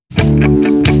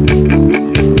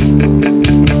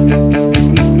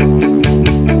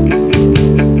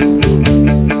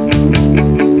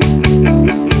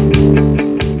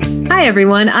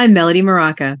everyone, I'm Melody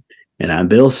Maraca. And I'm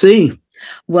Bill C.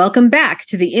 Welcome back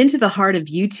to the Into the Heart of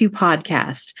U2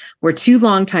 podcast, where two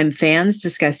longtime fans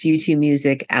discuss U2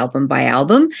 music album by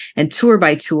album and tour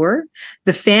by tour,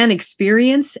 the fan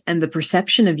experience, and the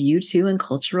perception of U2 and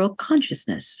cultural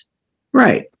consciousness.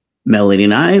 Right. Melody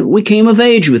and I, we came of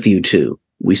age with U2.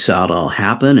 We saw it all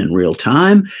happen in real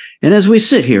time. And as we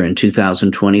sit here in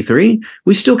 2023,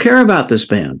 we still care about this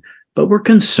band, but we're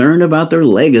concerned about their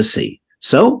legacy.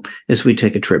 So, as we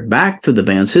take a trip back through the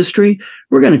band's history,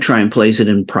 we're going to try and place it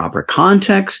in proper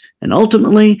context and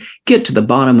ultimately get to the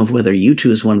bottom of whether U2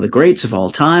 is one of the greats of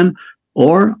all time,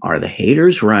 or are the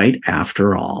haters right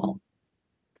after all?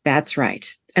 That's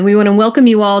right. And we want to welcome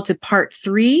you all to part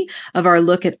 3 of our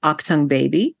look at Achtung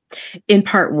Baby. In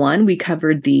part 1, we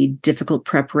covered the difficult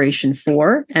preparation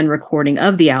for and recording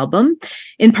of the album.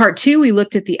 In part 2, we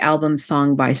looked at the album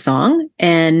song by song.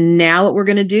 And now what we're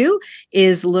going to do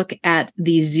is look at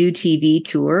the Zoo TV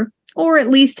tour, or at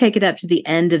least take it up to the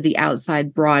end of the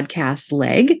outside broadcast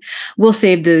leg. We'll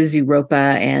save the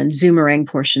Zooropa and Zoomerang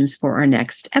portions for our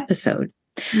next episode.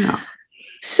 Yeah.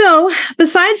 So,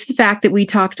 besides the fact that we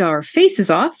talked our faces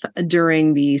off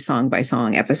during the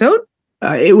song-by-song episode,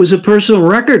 it was a personal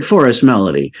record for us,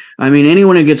 Melody. I mean,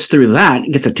 anyone who gets through that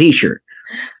gets a t-shirt.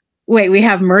 Wait, we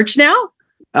have merch now?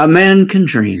 A man can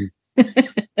dream.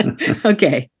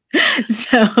 Okay.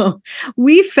 So,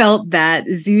 we felt that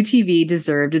Zoo TV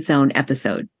deserved its own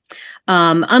episode.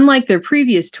 Unlike their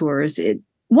previous tours, it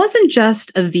wasn't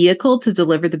just a vehicle to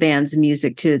deliver the band's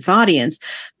music to its audience,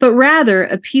 but rather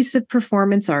a piece of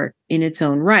performance art in its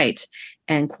own right,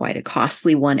 and quite a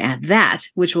costly one at that,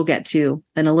 which we'll get to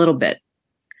in a little bit.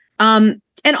 And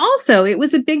also, it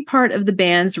was a big part of the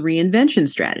band's reinvention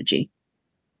strategy.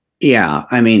 Yeah,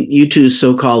 I mean, U2's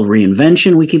so-called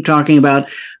reinvention we keep talking about,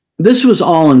 this was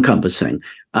all-encompassing.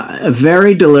 A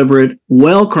very deliberate,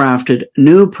 well-crafted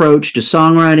new approach to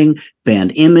songwriting,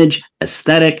 band image,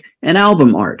 aesthetic, and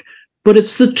album art. But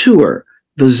it's the tour,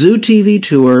 the Zoo TV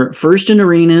tour, first in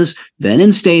arenas, then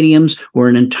in stadiums, where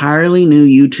an entirely new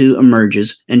U2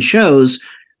 emerges and shows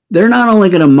they're not only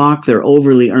going to mock their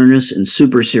overly earnest and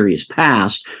super serious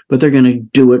past, but they're going to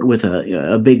do it with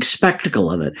a big spectacle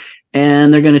of it.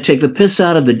 And they're going to take the piss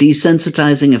out of the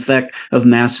desensitizing effect of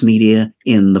mass media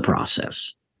in the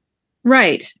process.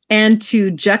 Right. And to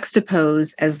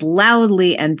juxtapose as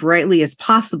loudly and brightly as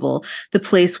possible the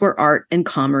place where art and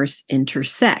commerce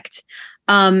intersect.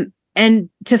 And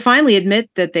to finally admit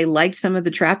that they liked some of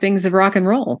the trappings of rock and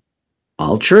roll.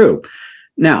 All true.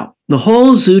 Now, the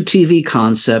whole Zoo TV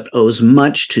concept owes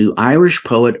much to Irish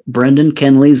poet Brendan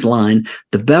Kenley's line,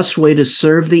 "The best way to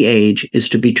serve the age is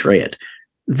to betray it."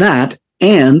 That,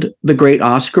 and the great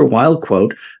Oscar Wilde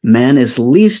quote, "Man is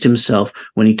least himself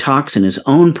when he talks in his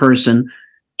own person.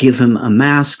 Give him a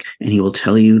mask and he will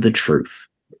tell you the truth."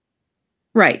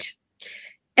 Right.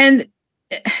 And,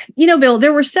 you know, Bill,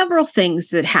 there were several things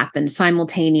that happened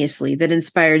simultaneously that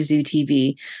inspired Zoo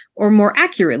TV, or more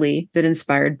accurately, that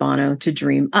inspired Bono to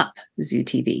dream up Zoo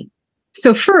TV.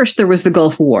 So first, there was the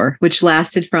Gulf War, which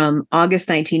lasted from August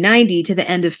 1990 to the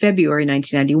end of February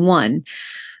 1991.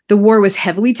 The war was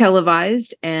heavily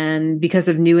televised, and because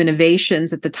of new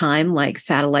innovations at the time, like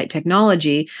satellite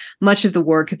technology, much of the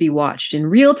war could be watched in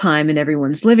real time in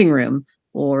everyone's living room,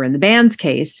 or in the band's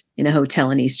case, in a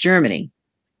hotel in East Germany.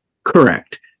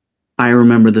 Correct. I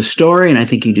remember the story, and I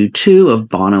think you do too, of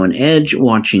Bono and Edge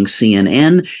watching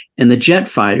CNN, and the jet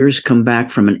fighters come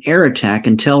back from an air attack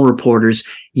and tell reporters,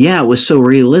 yeah, it was so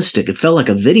realistic, it felt like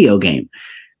a video game.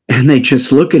 And they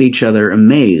just look at each other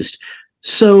amazed.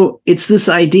 So it's this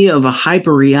idea of a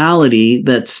hyper-reality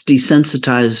that's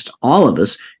desensitized all of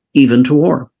us, even to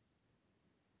war.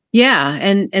 Yeah,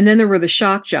 and then there were the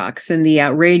shock jocks and the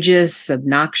outrageous,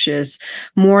 obnoxious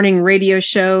morning radio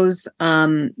shows,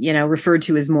 referred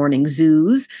to as morning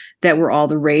zoos, that were all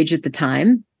the rage at the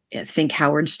time. Think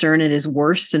Howard Stern at his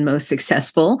worst and most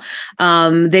successful.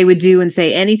 They would do and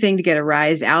say anything to get a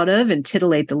rise out of and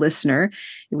titillate the listener.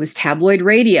 It was tabloid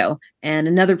radio and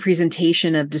another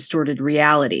presentation of distorted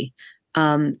reality.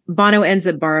 Bono ends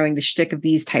up borrowing the shtick of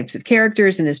these types of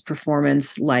characters in his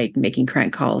performance, like making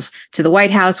crank calls to the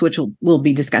White House, which we'll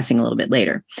be discussing a little bit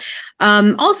later.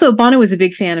 Also, Bono was a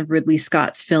big fan of Ridley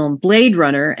Scott's film Blade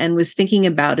Runner and was thinking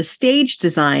about a stage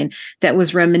design that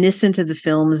was reminiscent of the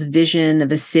film's vision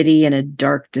of a city in a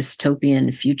dark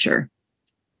dystopian future.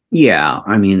 Yeah,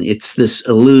 I mean, it's this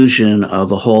illusion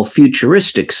of a whole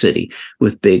futuristic city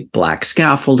with big black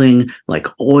scaffolding, like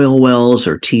oil wells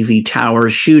or TV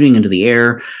towers shooting into the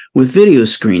air, with video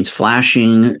screens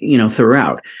flashing,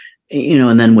 throughout.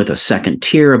 and then with a second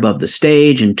tier above the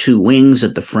stage and two wings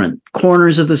at the front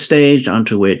corners of the stage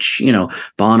onto which,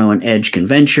 Bono and Edge can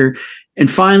venture. And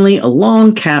finally, a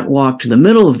long catwalk to the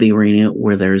middle of the arena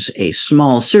where there's a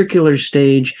small circular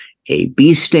stage, a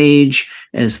B stage,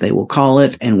 as they will call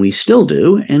it, and we still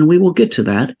do, and we will get to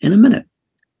that in a minute.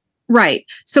 Right.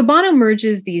 So Bono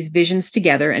merges these visions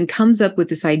together and comes up with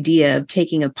this idea of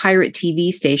taking a pirate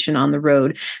TV station on the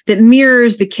road that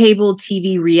mirrors the cable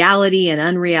TV reality and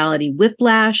unreality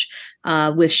whiplash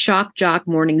with shock jock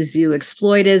morning zoo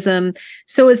exploitism.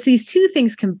 So it's these two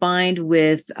things combined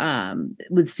with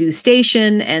Zoo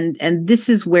Station, and this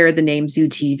is where the name Zoo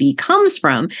TV comes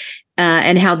from.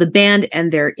 And how the band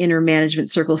and their inner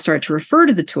management circle start to refer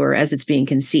to the tour as it's being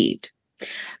conceived.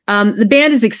 The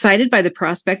band is excited by the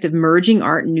prospect of merging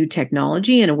art and new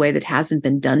technology in a way that hasn't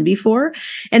been done before.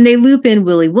 And they loop in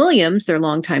Willie Williams, their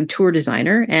longtime tour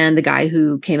designer, and the guy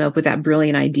who came up with that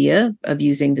brilliant idea of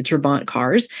using the Trabant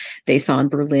cars they saw in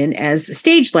Berlin as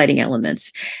stage lighting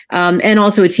elements, and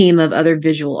also a team of other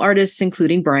visual artists,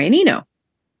 including Brian Eno.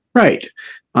 Right.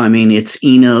 I mean, it's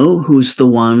Eno who's the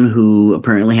one who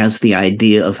apparently has the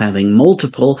idea of having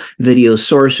multiple video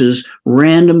sources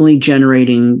randomly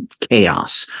generating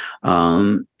chaos.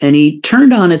 And he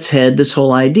turned on its head this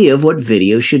whole idea of what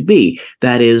video should be.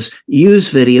 That is, use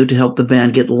video to help the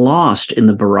band get lost in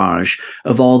the barrage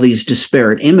of all these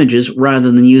disparate images rather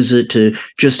than use it to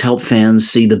just help fans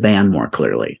see the band more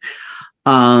clearly.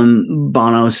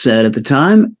 Bono said at the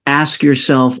time, ask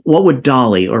yourself, what would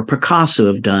Dali or Picasso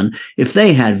have done if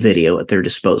they had video at their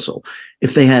disposal?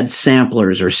 If they had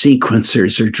samplers or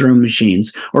sequencers or drum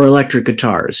machines or electric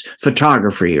guitars,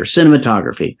 photography or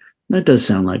cinematography? That does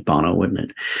sound like Bono,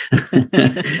 wouldn't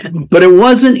it? But it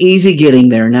wasn't easy getting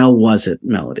there, now was it,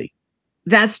 Melody?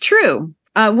 That's true.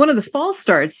 One of the false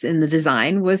starts in the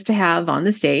design was to have on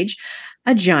the stage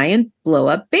a giant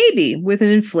blow-up baby with an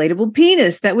inflatable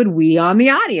penis that would wee on the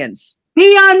audience.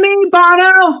 Wee on me,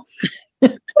 Bono!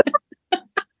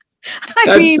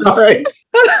 Sorry.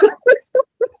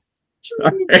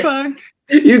 Sorry. Fuck.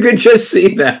 You could just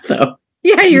see that, though.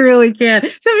 Yeah, you really can.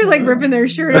 Somebody like ripping their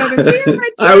shirt off and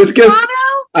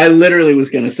I literally was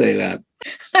going to say that.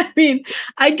 I mean,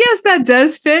 I guess that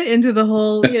does fit into the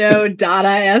whole,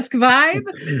 Dada-esque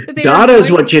vibe. Dada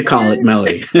is what you call it,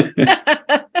 Melody.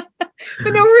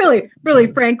 But no,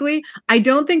 really, frankly, I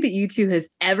don't think that U2 has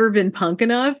ever been punk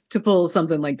enough to pull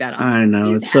something like that off. I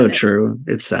know, it's so true.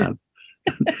 It's sad.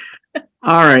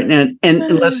 All right, and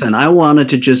listen, I wanted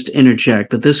to just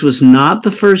interject that this was not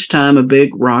the first time a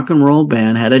big rock and roll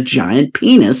band had a giant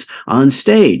penis on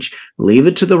stage. Leave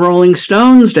it to the Rolling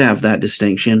Stones to have that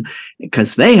distinction,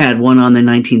 because they had one on the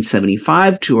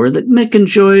 1975 tour that Mick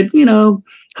enjoyed,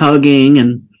 hugging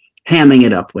and hamming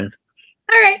it up with.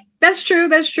 All right, that's true.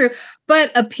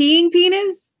 But a peeing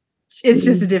penis, it's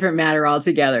just a different matter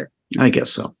altogether. I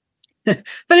guess so. But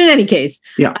in any case,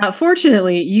 yeah.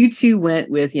 Fortunately, U2 went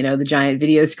with, the giant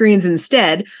video screens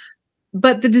instead.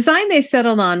 But the design they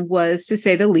settled on was, to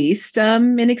say the least,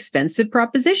 an expensive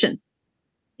proposition.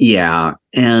 Yeah.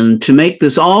 And to make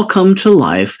this all come to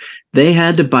life, they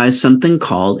had to buy something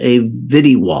called a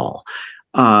VidiWall,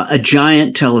 a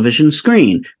giant television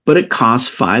screen, but it cost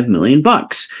 $5 million.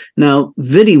 Now,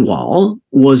 VidiWall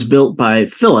was built by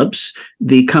Philips,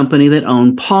 the company that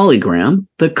owned Polygram,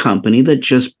 the company that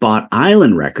just bought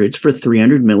Island Records for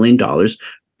 $300 million,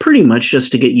 pretty much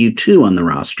just to get U2 on the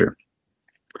roster.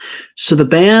 So the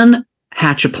band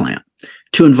hatched a plan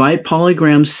to invite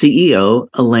Polygram's CEO,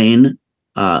 Elaine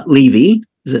Levy.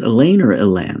 Is it Elaine or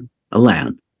Elan?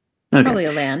 Elan. Okay. Probably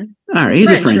Elan. All right, he's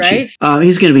French, a Frenchie. Right?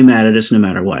 He's going to be mad at us no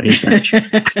matter what. He's French.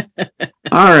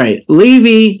 All right,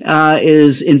 Levy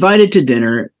is invited to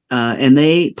dinner, and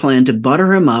they plan to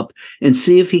butter him up and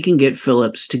see if he can get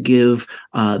Philips to give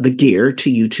the gear to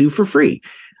U2 for free.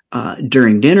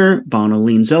 During dinner, Bono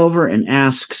leans over and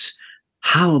asks,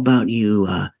 how about you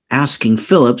asking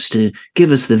Philips to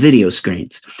give us the video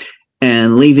screens?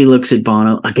 And Levy looks at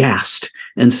Bono aghast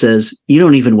and says, you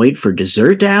don't even wait for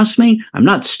dessert to ask me? I'm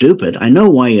not stupid. I know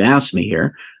why you asked me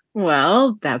here.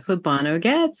 Well, that's what Bono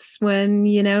gets when,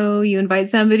 you invite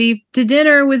somebody to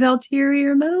dinner with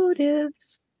ulterior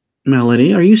motives.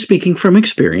 Melody, are you speaking from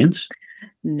experience?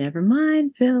 Never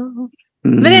mind, Phil.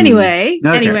 But anyway,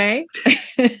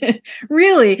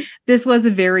 really, this was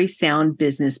a very sound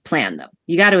business plan, though.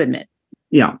 You got to admit.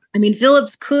 Yeah. I mean,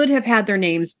 Philips could have had their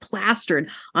names plastered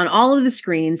on all of the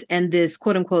screens, and this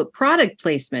quote unquote product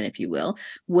placement, if you will,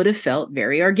 would have felt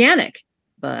very organic.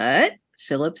 But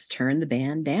Philips turned the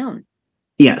band down.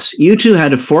 Yes, U2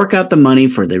 had to fork out the money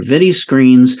for their video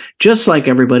screens, just like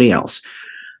everybody else.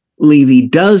 Levy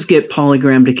does get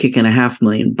Polygram to kick in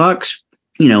 $500,000,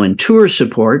 in tour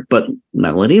support. But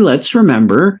Melody, let's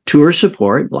remember, tour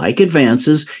support, like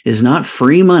advances, is not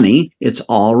free money. It's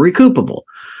all recoupable.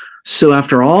 So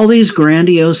after all these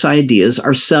grandiose ideas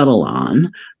are settled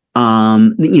on,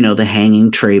 the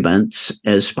hanging trabants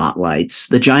as spotlights,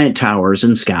 the giant towers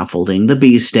and scaffolding, the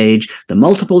B stage, the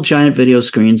multiple giant video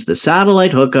screens, the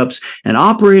satellite hookups, and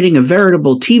operating a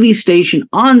veritable TV station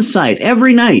on site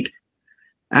every night.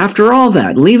 After all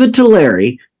that, leave it to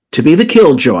Larry to be the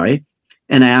killjoy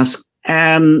and ask,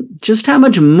 just how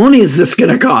much money is this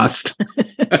going to cost?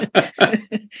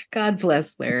 God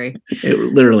bless Larry.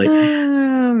 Literally.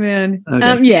 Oh, man.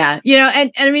 Okay. Yeah.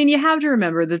 And I mean, you have to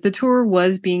remember that the tour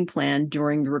was being planned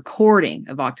during the recording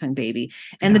of Achtung Baby,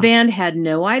 and the band had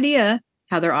no idea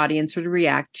how their audience would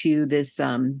react to this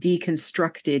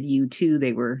deconstructed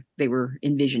U2 they were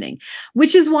envisioning,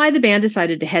 which is why the band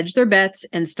decided to hedge their bets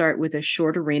and start with a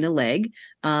short arena leg,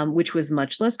 which was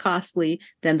much less costly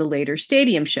than the later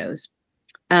stadium shows,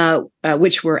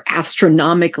 which were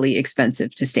astronomically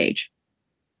expensive to stage.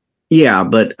 Yeah,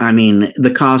 but I mean,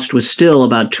 the cost was still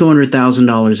about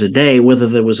 $200,000 a day, whether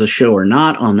there was a show or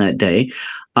not on that day.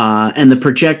 And the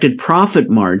projected profit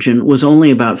margin was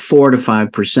only about 4 to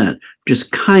 5%,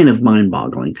 just kind of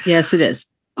mind-boggling. Yes, it is.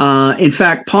 In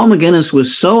fact, Paul McGuinness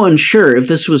was so unsure if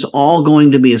this was all going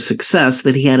to be a success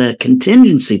that he had a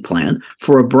contingency plan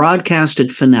for a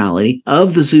broadcasted finale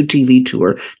of the Zoo TV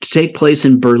tour to take place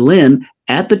in Berlin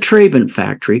at the Trabant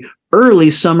factory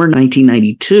early summer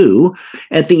 1992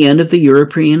 at the end of the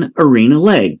European arena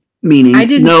leg, meaning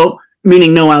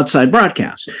no outside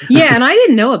broadcast. Yeah, and I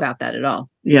didn't know about that at all.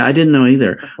 Yeah, I didn't know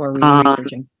either. Before we were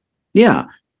researching. Yeah.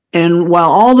 And while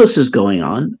all this is going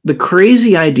on, the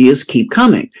crazy ideas keep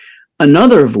coming.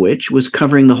 Another of which was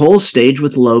covering the whole stage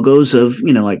with logos of,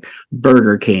 like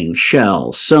Burger King,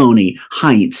 Shell, Sony,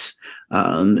 Heinz,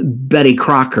 Betty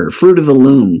Crocker, Fruit of the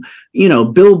Loom,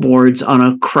 billboards on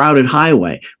a crowded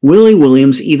highway. Willie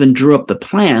Williams even drew up the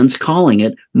plans, calling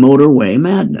it Motorway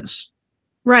Madness.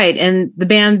 Right. And the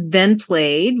band then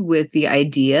played with the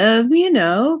idea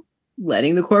of,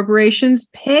 letting the corporations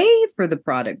pay for the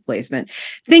product placement,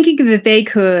 thinking that they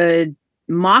could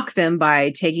mock them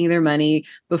by taking their money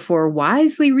before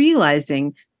wisely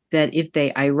realizing that if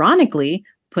they ironically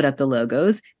put up the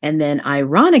logos and then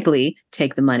ironically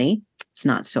take the money, it's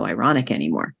not so ironic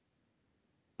anymore.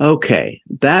 Okay,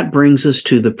 that brings us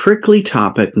to the prickly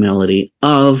topic, Melody,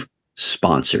 of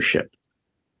sponsorship.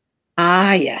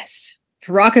 Ah, yes.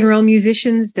 For rock and roll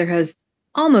musicians, there has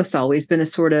almost always been a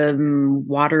sort of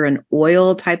water and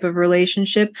oil type of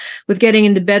relationship with getting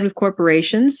into bed with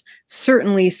corporations,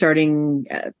 certainly starting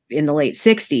in the late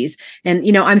 60s. And,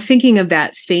 I'm thinking of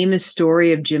that famous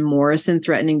story of Jim Morrison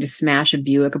threatening to smash a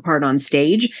Buick apart on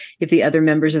stage if the other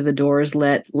members of the Doors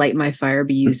let Light My Fire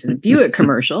be used in a Buick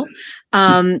commercial.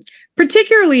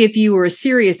 Particularly if you were a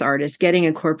serious artist, getting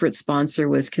a corporate sponsor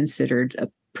was considered a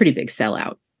pretty big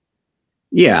sellout.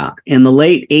 Yeah. In the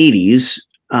late 80s,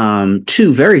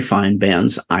 two very fine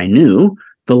bands I knew,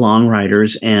 the Long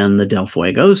Riders and the Del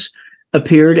Fuegos,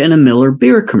 appeared in a Miller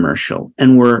beer commercial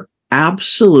and were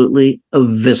absolutely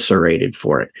eviscerated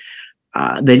for it.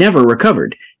 They never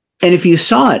recovered. And if you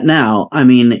saw it now, I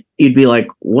mean, you'd be like,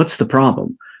 what's the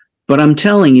problem? But I'm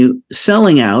telling you,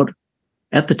 selling out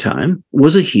at the time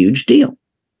was a huge deal.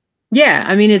 Yeah.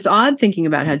 I mean, it's odd thinking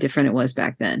about how different it was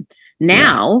back then.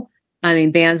 Now, I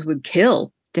mean, bands would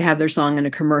kill to have their song in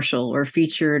a commercial or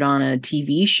featured on a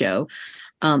TV show,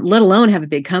 let alone have a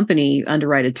big company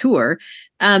underwrite a tour.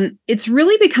 It's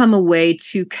really become a way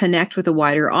to connect with a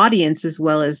wider audience as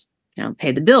well as,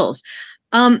 pay the bills.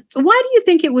 Why do you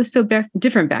think it was so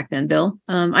different back then, Bill?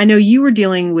 I know you were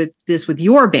dealing with this with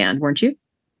your band, weren't you?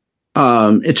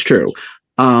 It's true.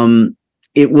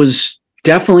 It was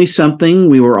definitely something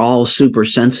we were all super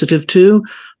sensitive to.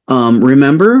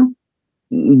 Remember,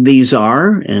 these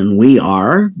are, and we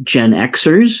are, Gen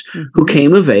Xers who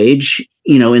came of age,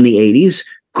 in the 80s,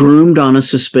 groomed on a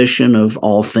suspicion of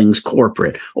all things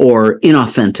corporate or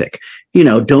inauthentic.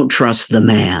 Don't trust the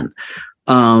man.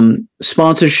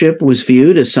 Sponsorship was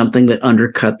viewed as something that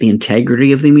undercut the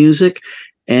integrity of the music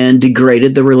and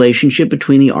degraded the relationship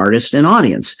between the artist and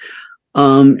audience.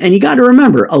 And you got to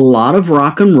remember, a lot of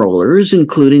rock and rollers,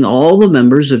 including all the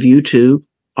members of U2,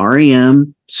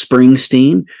 REM,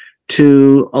 Springsteen,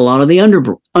 to a lot of the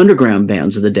underground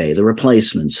bands of the day, the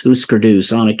Replacements, Husker Du,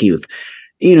 Sonic Youth.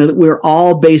 We're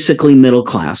all basically middle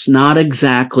class, not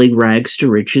exactly rags to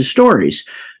riches stories.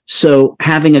 So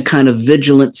having a kind of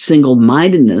vigilant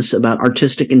single-mindedness about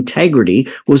artistic integrity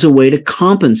was a way to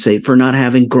compensate for not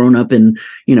having grown up in,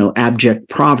 abject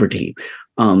poverty.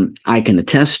 I can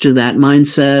attest to that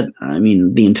mindset. I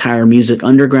mean, the entire music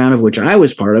underground, of which I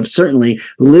was part of, certainly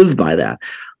lived by that.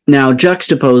 Now,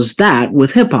 juxtapose that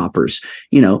with hip hoppers,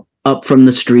 up from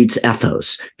the streets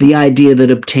ethos, the idea that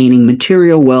obtaining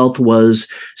material wealth was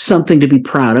something to be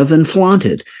proud of and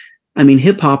flaunted. I mean,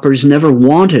 hip hoppers never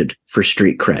wanted for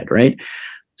street cred, right?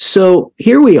 So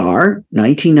here we are,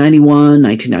 1991,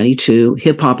 1992,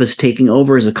 hip hop is taking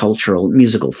over as a cultural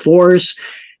musical force.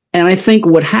 And I think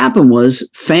what happened was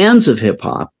fans of hip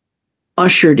hop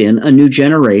ushered in a new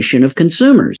generation of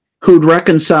consumers who'd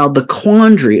reconciled the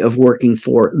quandary of working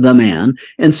for the man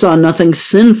and saw nothing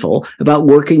sinful about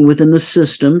working within the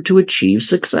system to achieve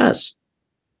success.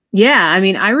 Yeah, I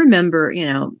mean, I remember,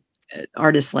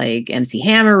 artists like MC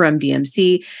Hammer, Run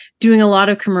DMC, doing a lot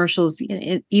of commercials,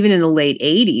 even in the late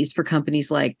 80s for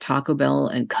companies like Taco Bell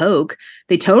and Coke.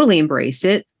 They totally embraced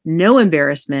it. No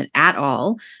embarrassment at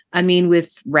all. I mean,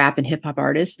 with rap and hip hop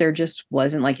artists, there just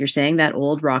wasn't, like you're saying, that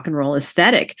old rock and roll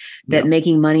aesthetic that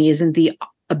making money isn't the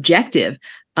objective,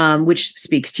 which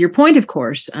speaks to your point, of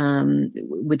course,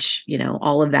 which,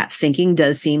 all of that thinking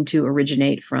does seem to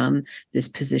originate from this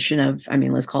position of, I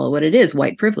mean, let's call it what it is,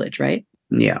 white privilege, right?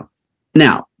 Yeah.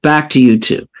 Now, back to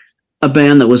U2, a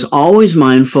band that was always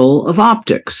mindful of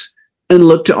optics and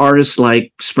looked to artists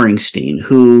like Springsteen,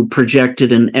 who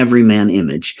projected an everyman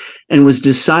image and was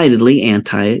decidedly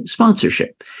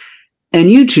anti-sponsorship. And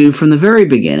U2, from the very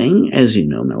beginning, as you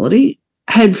know, Melody,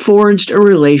 had forged a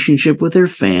relationship with their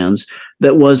fans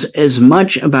that was as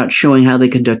much about showing how they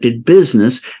conducted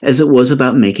business as it was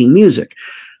about making music.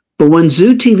 But when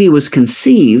Zoo TV was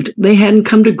conceived, they hadn't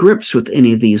come to grips with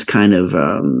any of these kind of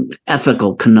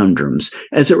ethical conundrums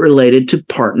as it related to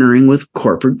partnering with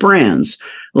corporate brands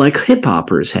like hip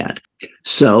hoppers had.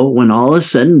 So when all is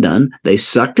said and done, they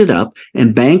sucked it up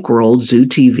and bankrolled Zoo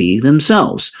TV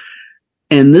themselves.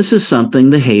 And this is something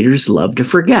the haters love to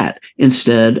forget.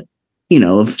 Instead,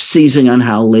 of seizing on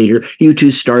how later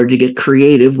U2 started to get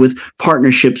creative with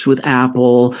partnerships with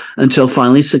Apple until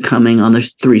finally succumbing on the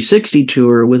 360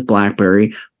 tour with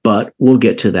BlackBerry. But we'll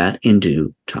get to that in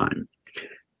due time.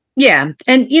 Yeah.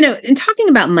 And, in talking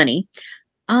about money,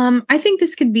 I think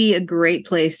this could be a great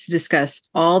place to discuss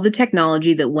all the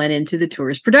technology that went into the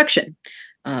tour's production.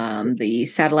 The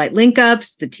satellite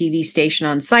link-ups, the TV station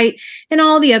on site, and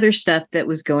all the other stuff that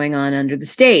was going on under the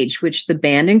stage, which the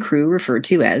band and crew referred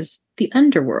to as the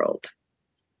underworld.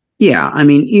 Yeah, I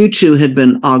mean, U2 had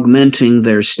been augmenting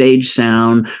their stage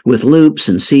sound with loops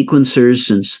and sequencers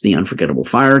since the Unforgettable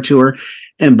Fire tour.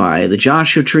 And by the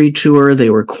Joshua Tree tour, they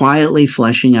were quietly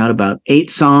fleshing out about 8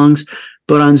 songs.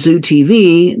 But on Zoo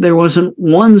TV, there wasn't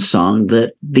one song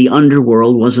that the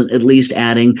underworld wasn't at least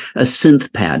adding a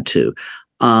synth pad to.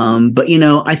 But,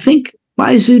 I think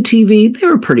by Zoo TV, they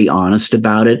were pretty honest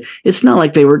about it. It's not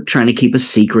like they were trying to keep a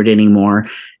secret anymore.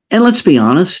 And let's be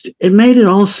honest, it made it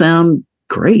all sound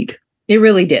great. It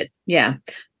really did. Yeah.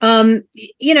 And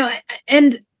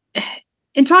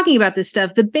in talking about this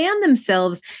stuff, the band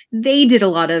themselves, they did a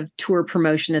lot of tour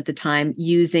promotion at the time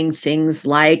using things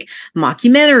like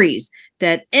mockumentaries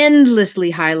that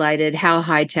endlessly highlighted how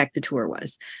high tech the tour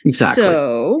was. Exactly.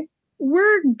 So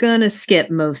we're going to skip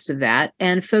most of that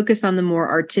and focus on the more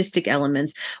artistic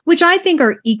elements, which I think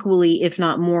are equally, if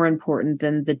not more important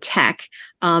than the tech,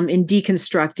 in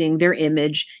deconstructing their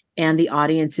image and the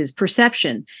audience's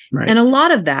perception. Right. And a lot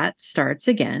of that starts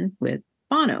again with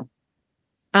Bono.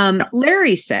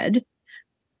 Larry said,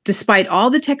 despite all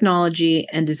the technology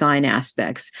and design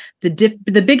aspects,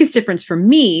 the biggest difference for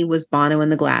me was Bono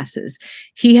and the glasses.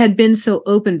 He had been so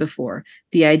open before.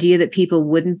 The idea that people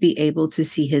wouldn't be able to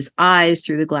see his eyes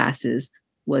through the glasses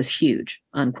was huge,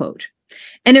 unquote.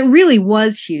 And it really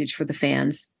was huge for the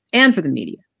fans and for the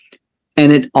media.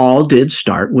 And it all did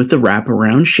start with the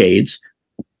wraparound shades,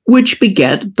 which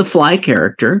beget the Fly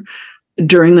character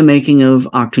during the making of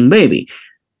Achtung Baby.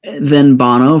 Then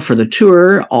Bono, for the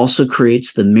tour, also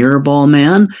creates the Mirrorball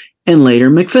Man and later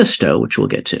Mephisto, which we'll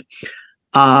get to.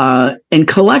 And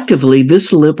collectively,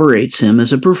 this liberates him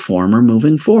as a performer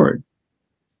moving forward.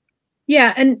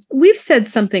 Yeah, and we've said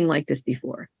something like this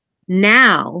before.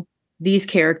 Now, these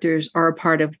characters are a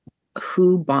part of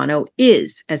who Bono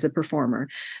is as a performer.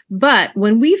 But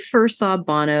when we first saw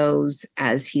Bono's,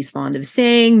 as he's fond of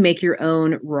saying, make your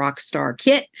own rock star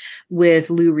kit with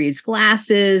Lou Reed's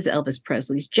glasses, Elvis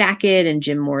Presley's jacket, and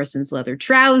Jim Morrison's leather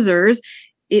trousers,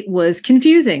 it was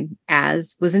confusing,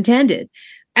 as was intended.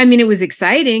 I mean, it was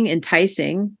exciting,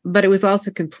 enticing, but it was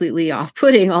also completely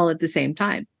off-putting all at the same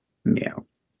time. Yeah.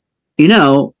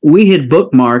 We had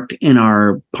bookmarked in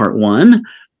our part 1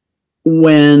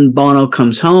 when Bono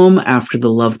comes home after the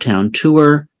Lovetown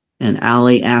tour and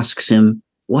Ali asks him,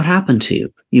 what happened to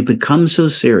you? You become so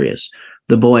serious.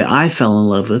 The boy I fell in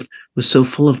love with was so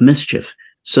full of mischief,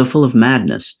 so full of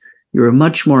madness. You're a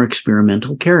much more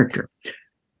experimental character.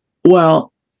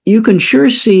 Well, you can sure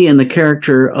see in the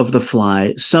character of the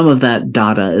Fly some of that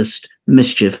Dadaist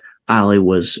mischief Ali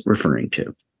was referring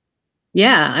to.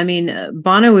 Yeah, I mean,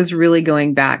 Bono was really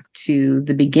going back to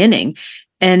the beginning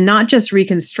and not just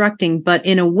reconstructing, but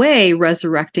in a way,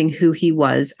 resurrecting who he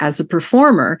was as a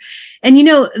performer. And,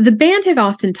 the band have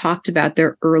often talked about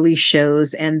their early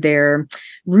shows and their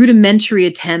rudimentary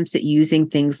attempts at using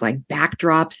things like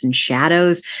backdrops and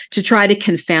shadows to try to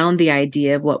confound the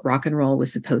idea of what rock and roll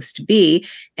was supposed to be.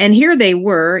 And here they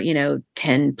were,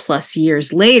 10 plus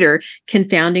years later,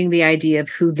 confounding the idea of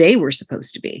who they were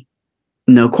supposed to be.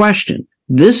 No question.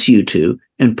 This U2,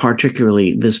 and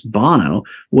particularly this Bono,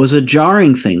 was a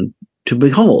jarring thing to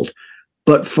behold.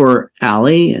 But for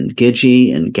Ali and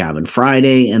Gidgee and Gavin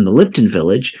Friday and the Lipton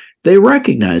Village, they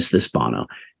recognized this Bono,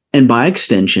 and by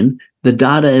extension, the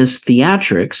Dadaist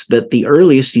theatrics that the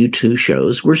earliest U2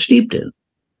 shows were steeped in.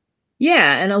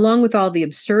 Yeah, and along with all the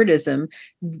absurdism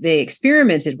they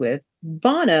experimented with,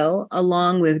 Bono,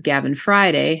 along with Gavin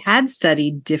Friday, had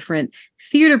studied different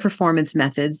theater performance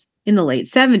methods in the late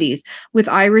 70s with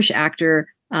Irish actor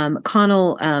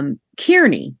Conal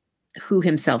Kearney, who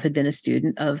himself had been a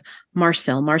student of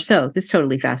Marcel Marceau. This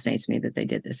totally fascinates me that they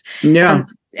did this. Yeah.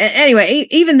 Anyway,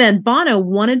 even then, Bono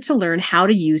wanted to learn how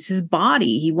to use his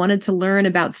body. He wanted to learn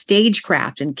about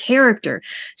stagecraft and character.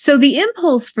 So the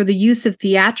impulse for the use of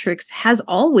theatrics has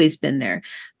always been there.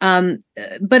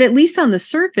 But at least on the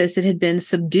surface, it had been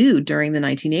subdued during the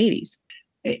 1980s.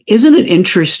 Isn't it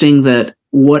interesting that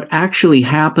what actually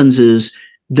happens is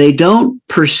they don't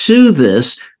pursue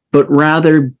this, but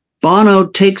rather Bono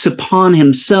takes upon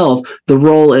himself the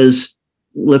role as,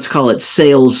 let's call it,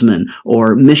 salesman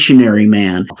or missionary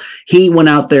man. He went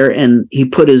out there and he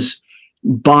put his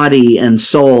body and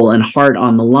soul and heart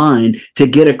on the line to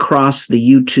get across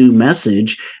the U2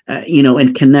 message,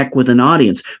 and connect with an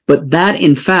audience. But that,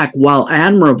 in fact, while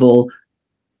admirable,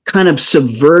 kind of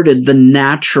subverted the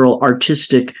natural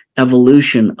artistic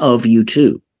evolution of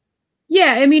U2.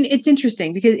 Yeah, I mean, it's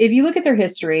interesting because if you look at their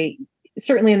history,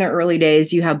 certainly in their early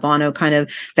days, you have Bono kind of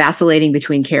vacillating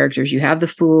between characters. You have the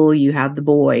fool, you have the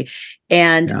boy.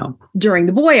 And during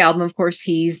the Boy album, of course,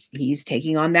 he's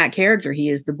taking on that character. He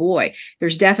is the boy.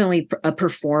 There's definitely a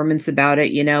performance about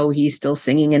it. He's still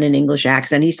singing in an English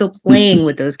accent. He's still playing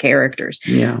with those characters.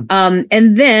 Yeah.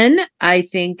 And then I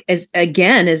think as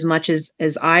much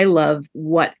as I love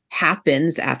what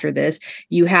happens after this,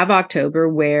 you have October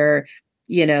where,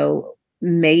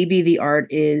 maybe the art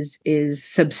is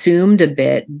subsumed a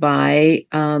bit by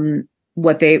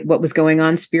what was going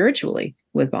on spiritually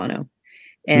with Bono.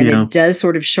 And it does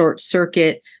sort of short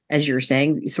circuit, as you're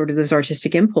saying, sort of those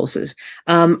artistic impulses.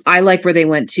 I like where they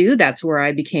went to. That's where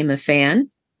I became a fan.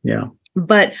 Yeah.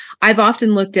 But I've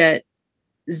often looked at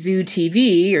Zoo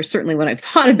TV, or certainly when I've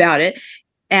thought about it,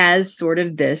 as sort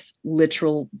of this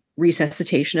literal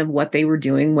resuscitation of what they were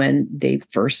doing when they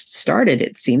first started.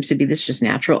 It seems to be this just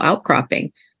natural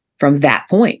outcropping from that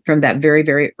point, from that very,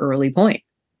 very early point.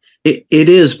 It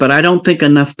is, but I don't think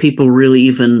enough people really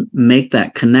even make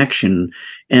that connection.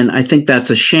 And I think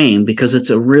that's a shame because it's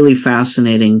a really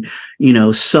fascinating,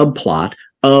 subplot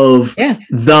of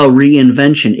the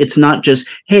reinvention. It's not just,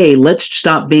 hey, let's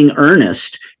stop being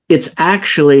earnest. It's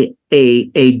actually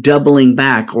a doubling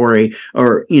back or they're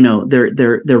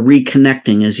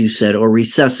reconnecting, as you said, or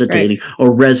resuscitating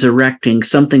or resurrecting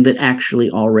something that actually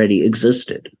already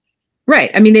existed.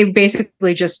 Right. I mean, they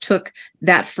basically just took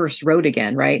that first road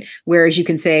again, right? Whereas you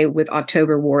can say with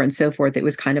October War and so forth, it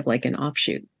was kind of like an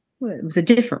offshoot. It was a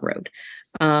different road.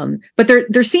 But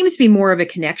there seems to be more of a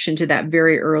connection to that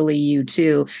very early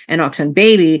U2 and Achtung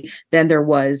Baby than there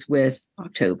was with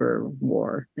October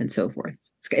War and so forth.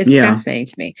 It's fascinating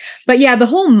to me. But yeah, the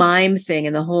whole mime thing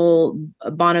and the whole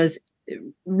Bono's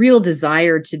real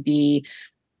desire to be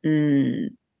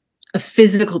a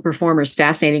physical performer is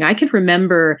fascinating. I could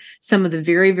remember some of the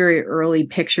very, very early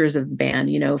pictures of the band,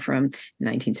 from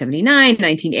 1979,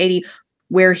 1980,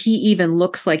 where he even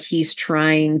looks like he's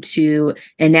trying to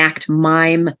enact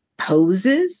mime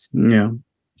poses. Yeah.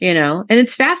 And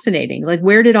it's fascinating. Like,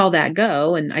 where did all that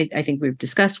go? And I think we've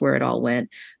discussed where it all went.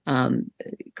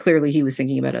 Clearly, he was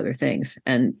thinking about other things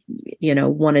and,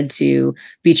 wanted to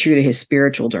be true to his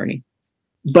spiritual journey.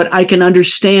 But I can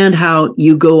understand how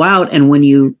you go out and when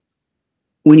you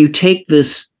take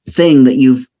this thing that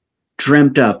you've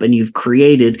dreamt up and you've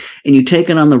created and you take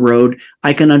it on the road,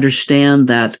 I can understand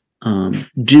that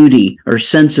duty or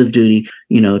sense of duty,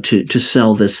 to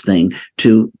sell this thing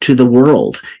to the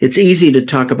world. It's easy to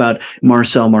talk about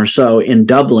Marcel Marceau in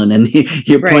Dublin, and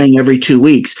you're Right. playing every 2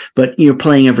 weeks, but you're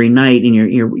playing every night, and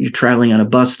you're traveling on a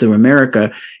bus through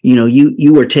America.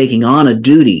 You are taking on a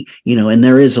duty, and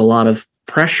there is a lot of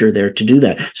pressure there to do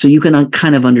that. So you can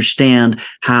kind of understand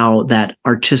how that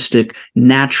artistic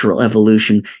natural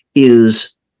evolution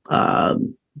is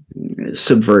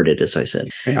subverted, as I said.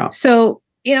 Yeah. So,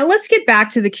 let's get back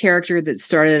to the character that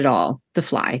started it all, the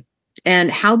Fly,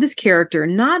 and how this character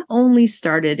not only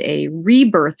started a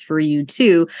rebirth for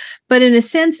U2, but in a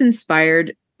sense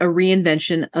inspired a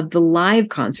reinvention of the live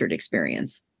concert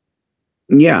experience.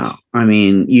 Yeah. I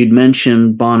mean, you'd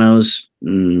mentioned Bono's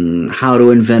How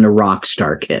to Invent a Rock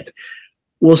Star kit.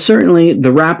 Well, certainly the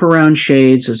wraparound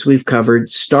shades, as we've covered,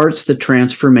 starts the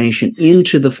transformation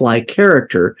into the Fly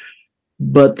character,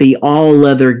 but the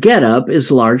all-leather getup is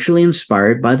largely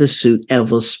inspired by the suit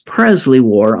Elvis Presley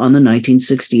wore on the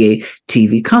 1968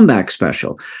 TV comeback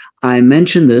special. I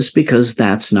mention this because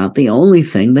that's not the only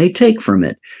thing they take from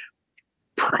it.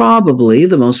 Probably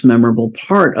the most memorable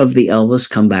part of the Elvis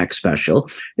comeback special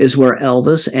is where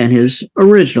Elvis and his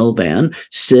original band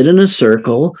sit in a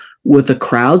circle with a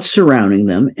crowd surrounding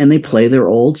them, and they play their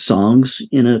old songs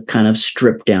in a kind of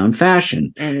stripped down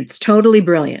fashion. And it's totally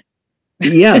brilliant.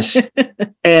 Yes.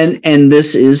 And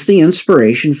this is the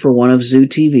inspiration for one of Zoo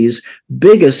TV's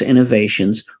biggest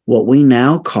innovations, what we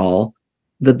now call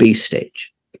the B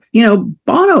stage.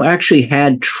 Bono actually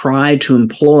had tried to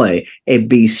employ a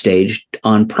B stage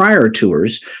on prior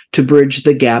tours to bridge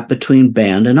the gap between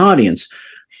band and audience,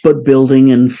 but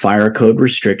building and fire code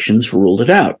restrictions ruled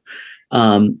it out.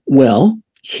 Well,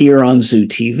 here on Zoo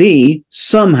TV,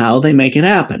 somehow they make it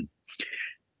happen.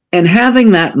 And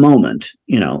having that moment,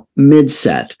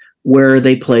 mid-set, where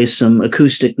they play some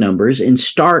acoustic numbers in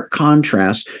stark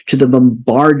contrast to the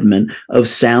bombardment of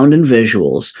sound and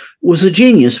visuals, was a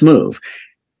genius move.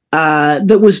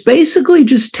 That was basically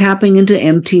just tapping into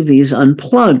MTV's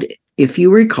Unplugged, if you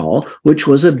recall, which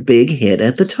was a big hit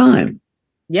at the time.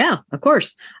 Yeah, of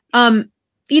course. And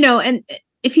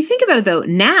if you think about it, though,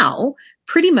 now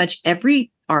pretty much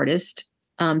every artist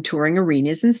touring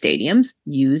arenas and stadiums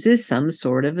uses some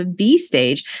sort of a B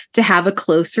stage to have a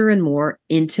closer and more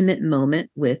intimate moment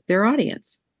with their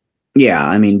audience. Yeah,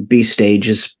 I mean, B stage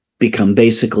has become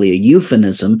basically a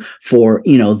euphemism for,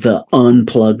 the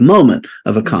unplugged moment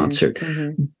of a concert.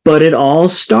 Mm-hmm. But it all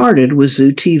started with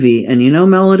Zoo TV. And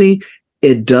Melody,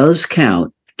 it does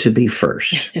count to be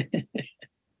first.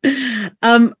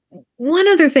 One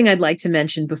other thing I'd like to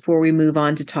mention before we move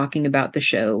on to talking about the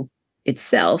show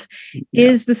itself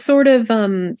is the sort of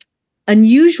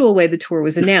unusual way the tour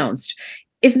was announced.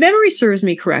 If memory serves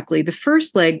me correctly, the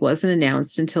first leg wasn't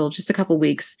announced until just a couple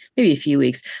weeks, maybe a few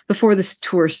weeks before this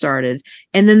tour started.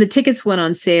 And then the tickets went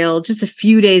on sale just a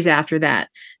few days after that.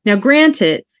 Now,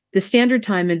 granted, the standard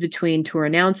time in between tour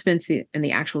announcements and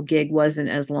the actual gig wasn't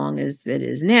as long as it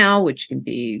is now, which can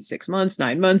be 6 months,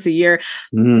 9 months, a year.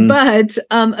 Mm. But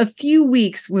a few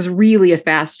weeks was really a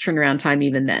fast turnaround time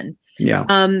even then. Yeah.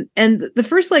 And the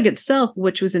first leg itself,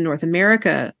 which was in North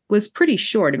America, was pretty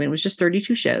short. I mean, it was just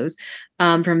 32 shows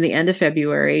from the end of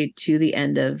February to the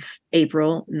end of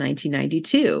April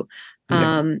 1992.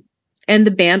 Yeah. And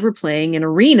the band were playing in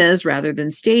arenas rather than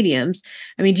stadiums.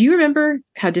 I mean, do you remember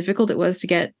how difficult it was to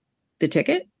get the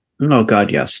ticket? Oh, God,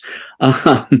 yes.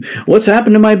 What's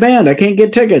happened to my band? I can't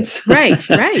get tickets. Right.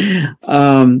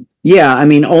 Yeah, I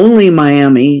mean, only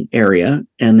Miami area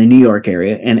and the New York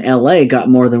area and LA got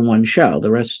more than one show.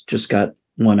 The rest just got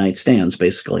one-night stands,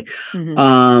 basically.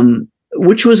 Mm-hmm.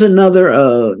 Which was another,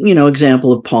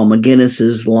 example of Paul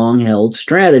McGuinness's long-held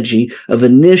strategy of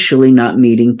initially not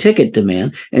meeting ticket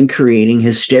demand and creating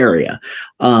hysteria.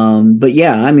 But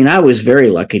yeah, I mean, I was very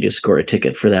lucky to score a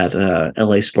ticket for that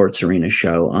LA Sports Arena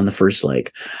show on the first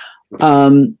leg.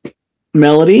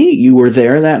 Melody, you were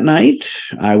there that night.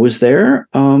 I was there.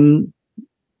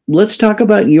 Let's talk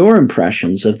about your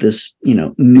impressions of this,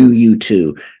 new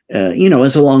U2,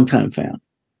 as a longtime fan.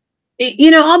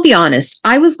 I'll be honest.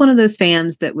 I was one of those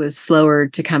fans that was slower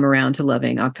to come around to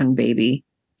loving Achtung Baby.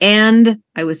 And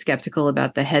I was skeptical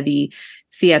about the heavy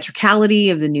theatricality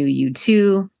of the new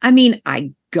U2. I mean,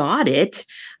 I got it.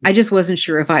 I just wasn't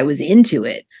sure if I was into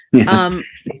it. Yeah. I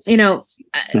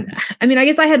mean, I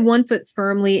guess I had one foot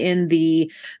firmly in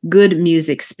the good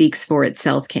music speaks for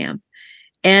itself camp.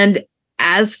 And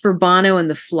as for Bono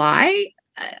and the Fly,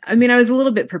 I mean, I was a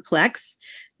little bit perplexed.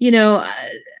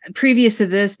 Previous to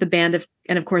this, the band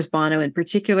and of course Bono in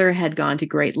particular, had gone to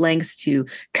great lengths to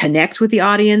connect with the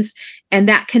audience. And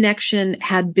that connection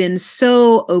had been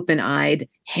so open-eyed,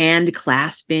 hand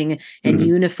clasping and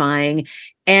unifying.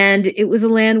 And it was a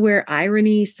land where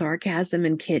irony, sarcasm,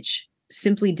 and kitsch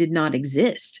simply did not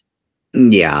exist.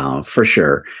 Yeah, for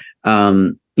sure.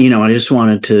 I just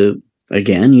wanted to,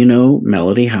 again,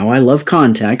 Melody, how I love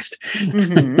context.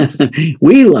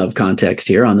 We love context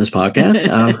here on this podcast.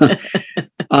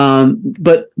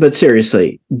 But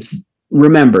seriously,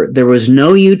 remember, there was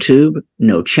no YouTube,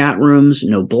 no chat rooms,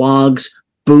 no blogs.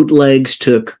 Bootlegs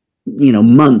took,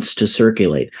 months to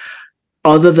circulate.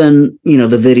 Other than,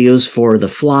 the videos for The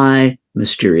Fly,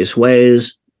 Mysterious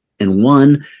Ways, and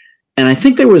One. And I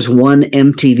think there was one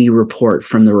MTV report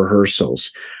from the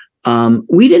rehearsals.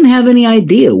 We didn't have any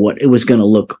idea what it was going to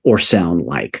look or sound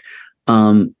like.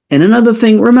 And another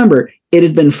thing, remember, it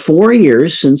had been 4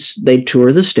 years since they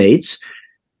toured the States.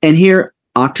 And here,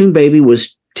 Achtung Baby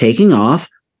was taking off.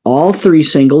 All 3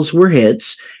 singles were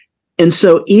hits. And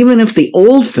so even if the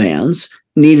old fans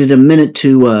needed a minute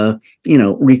to,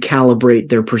 recalibrate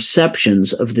their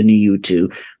perceptions of the new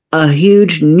U2, a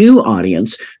huge new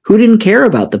audience who didn't care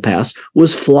about the past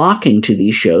was flocking to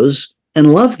these shows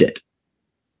and loved it.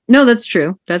 No, that's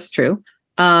true. That's true.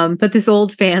 But this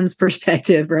old fan's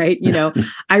perspective, right?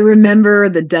 I remember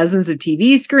the dozens of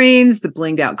TV screens, the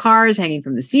blinged out cars hanging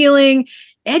from the ceiling,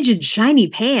 edge and shiny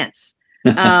pants,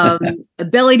 a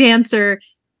belly dancer.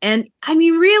 And I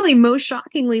mean, really, most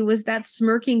shockingly was that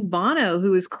smirking Bono,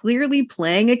 who was clearly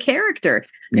playing a character.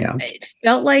 Yeah. It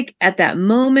felt like at that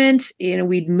moment,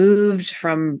 we'd moved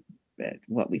from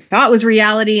what we thought was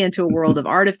reality into a world of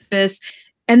artifice.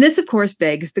 And this, of course,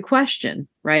 begs the question,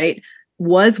 right?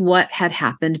 Was what had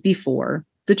happened before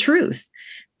the truth?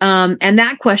 And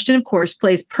that question, of course,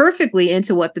 plays perfectly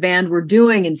into what the band were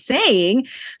doing and saying.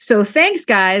 So thanks,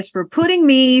 guys, for putting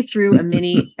me through a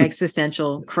mini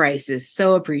existential crisis.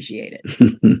 So appreciate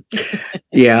it.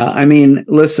 Yeah, I mean,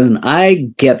 listen, I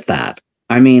get that.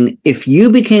 I mean, if you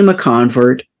became a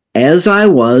convert, as I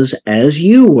was, as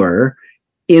you were,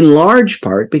 in large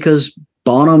part because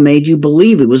Bono made you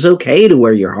believe it was okay to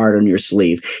wear your heart on your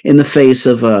sleeve in the face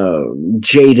of a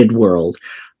jaded world.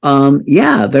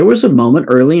 There was a moment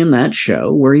early in that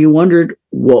show where you wondered,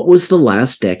 what was the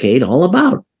last decade all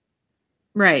about?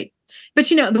 Right. But,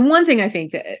 the one thing I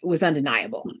think that was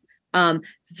undeniable,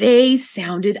 they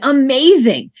sounded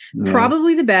amazing. Yeah.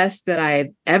 Probably the best that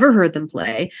I've ever heard them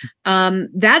play.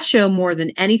 That show, more than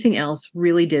anything else,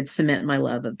 really did cement my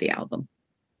love of the album.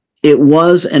 It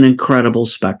was an incredible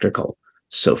spectacle.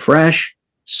 So fresh,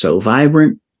 so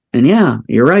vibrant. And yeah,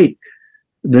 you're right.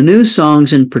 The new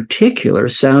songs in particular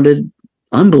sounded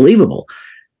unbelievable,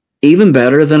 even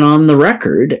better than on the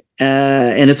record.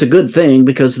 And it's a good thing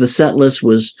because the set list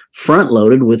was front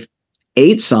loaded with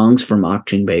 8 songs from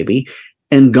Achtung Baby,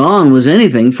 and gone was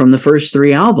anything from the first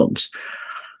 3 albums.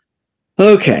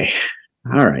 Okay.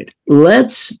 All right.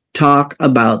 Let's talk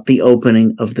about the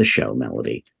opening of the show,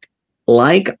 Melody.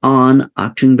 Like on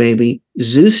Achtung Baby,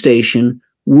 Zoo Station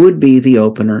would be the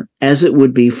opener, as it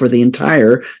would be for the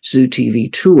entire Zoo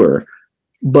TV tour.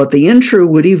 But the intro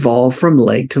would evolve from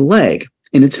leg to leg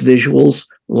in its visuals,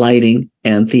 lighting,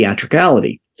 and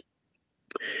theatricality.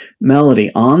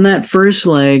 Melody, on that first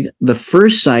leg, the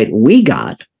first sight we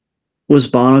got was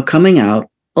Bono coming out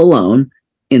alone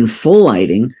in full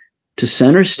lighting to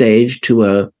center stage to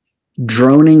a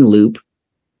droning loop.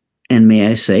 And may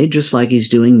I say, just like he's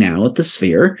doing now at the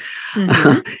Sphere,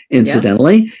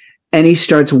 incidentally. Yeah. And he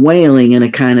starts wailing in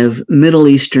a kind of Middle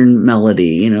Eastern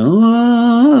melody,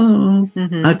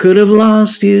 I could have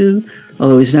lost you.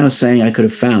 Although he's now saying I could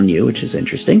have found you, which is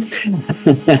interesting.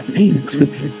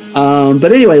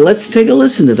 But anyway, let's take a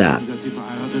listen to that.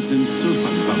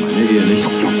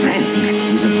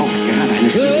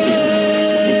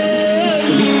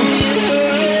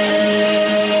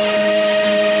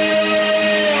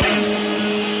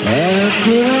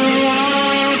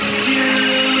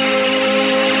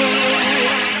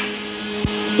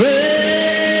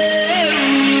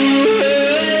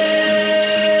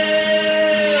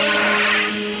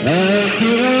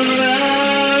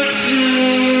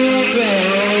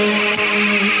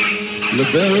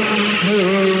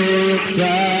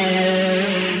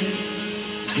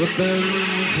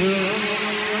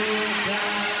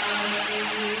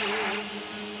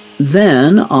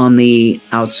 Then on the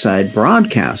outside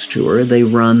broadcast tour, they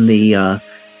run the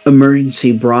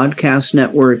Emergency Broadcast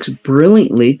Network's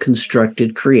brilliantly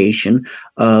constructed creation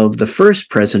of the first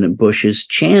President Bush's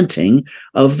chanting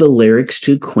of the lyrics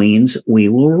to Queen's "We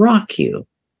Will Rock You."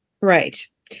 Right.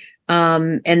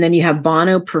 And then you have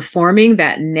Bono performing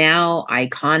that now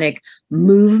iconic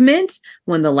movement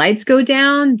when the lights go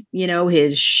down,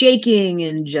 his shaking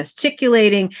and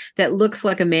gesticulating that looks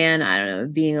like a man, I don't know,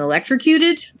 being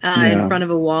electrocuted in Yeah. front of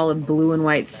a wall of blue and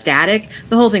white static.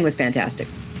 The whole thing was fantastic.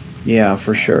 Yeah,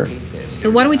 for sure.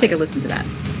 So why don't we take a listen to that?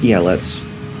 Yeah, let's.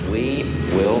 We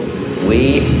will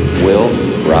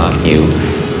rock you.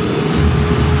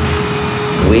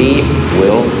 We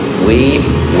will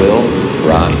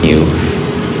rock you.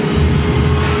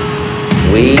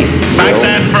 We Back will.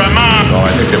 that for a mom. Well,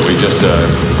 I think that we just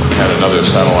had another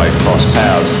satellite cross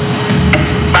paths.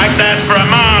 Back that for a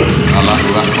mom.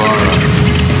 Allahu Akbar.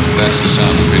 That's the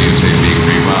sound of videotape being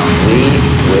rewound. We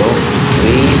will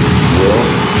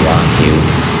rock you.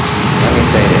 Let me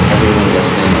say to everyone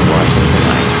listening and watching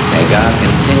tonight, may God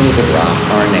continue to rock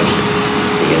our nation,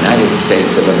 the United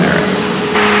States of America.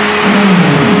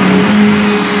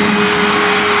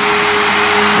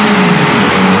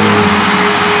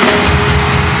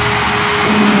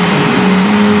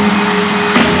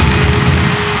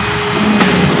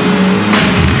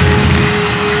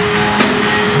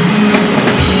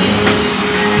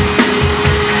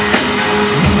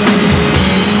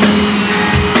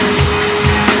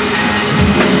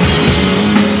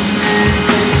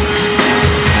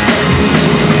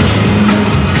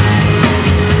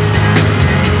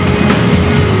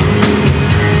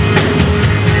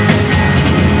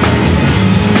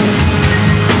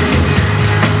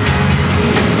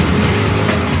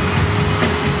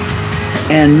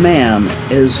 And man,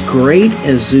 as great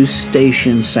as Zeus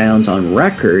Station sounds on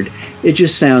record, it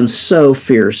just sounds so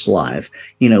fierce live,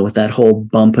 with that whole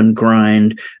bump and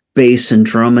grind bass and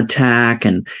drum attack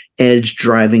and Edge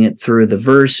driving it through the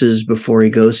verses before he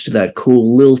goes to that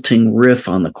cool lilting riff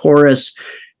on the chorus.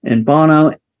 And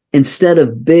Bono, instead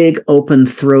of big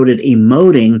open-throated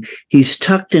emoting, he's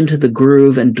tucked into the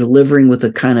groove and delivering with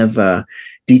a kind of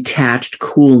detached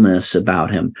coolness about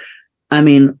him. I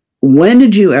mean, when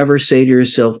did you ever say to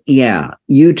yourself, yeah,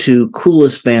 U2,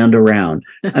 coolest band around?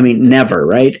 I mean, never,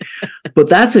 right? But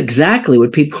that's exactly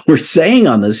what people were saying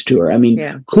on this tour. I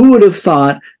mean, Who would have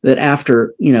thought that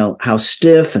after, how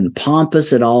stiff and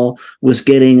pompous it all was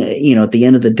getting, at the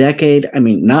end of the decade? I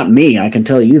mean, not me, I can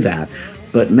tell you that.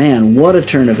 But man, what a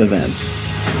turn of events.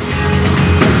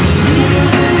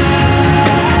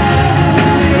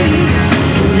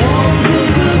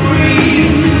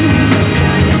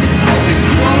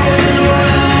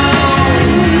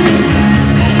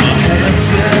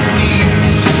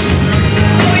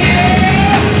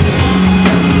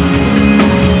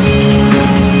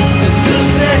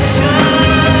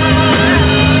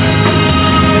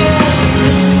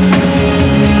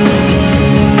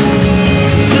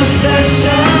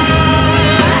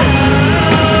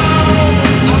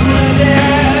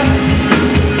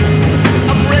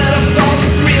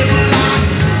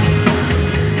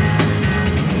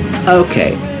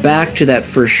 Okay, back to that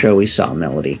first show we saw,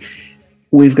 Melody.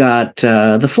 We've got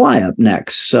The Fly up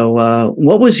next. So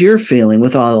what was your feeling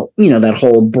with all, that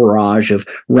whole barrage of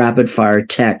rapid fire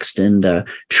text and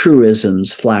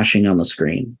truisms flashing on the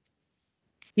screen?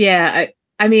 Yeah,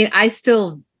 I mean, I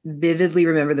still vividly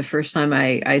remember the first time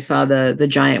I saw the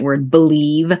giant word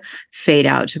believe fade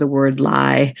out to the word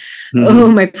lie. Mm-hmm. Oh,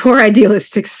 my poor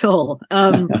idealistic soul.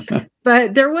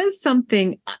 But there was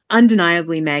something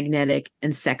undeniably magnetic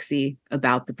and sexy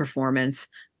about the performance.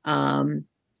 And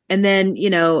then,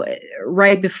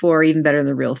 right before Even Better Than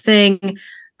the Real Thing,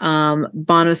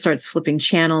 Bono starts flipping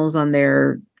channels on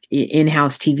their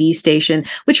in-house TV station,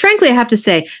 which frankly, I have to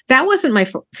say, that wasn't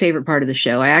my favorite part of the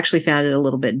show. I actually found it a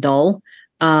little bit dull.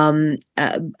 But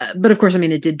of course, I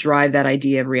mean, it did drive that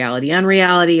idea of reality,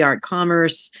 unreality, art,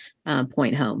 commerce,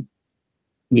 point home.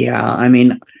 Yeah, I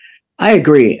mean, I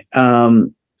agree.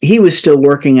 He was still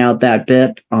working out that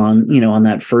bit on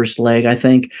that first leg, I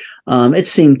think. It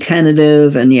seemed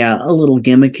tentative and, a little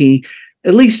gimmicky,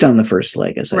 at least on the first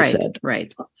leg, as I said.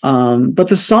 Right. But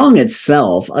the song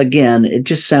itself, again, it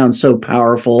just sounds so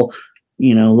powerful,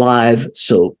 live,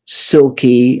 so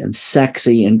silky and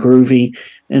sexy and groovy.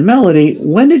 And Melody,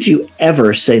 when did you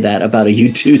ever say that about a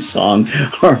U2 song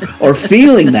or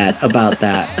feeling that about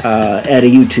that at a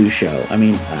U2 show? I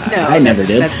mean, no, I never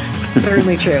did. That's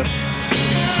certainly true.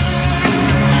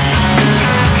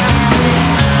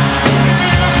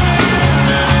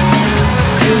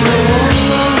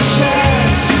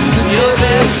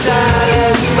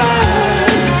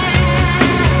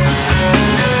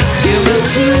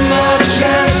 Two more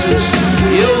chances,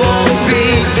 you won't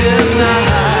be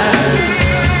denied.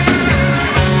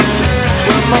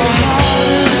 When my heart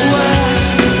is where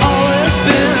it's always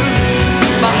been,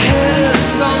 my head is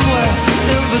somewhere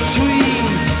in between.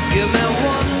 Give me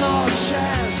one more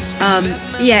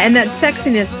Yeah, and that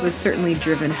sexiness was certainly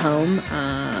driven home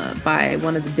by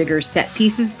one of the bigger set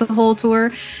pieces of the whole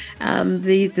tour.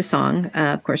 The song,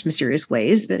 of course, "Mysterious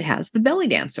Ways," that has the belly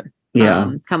dancer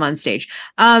Yeah. come on stage.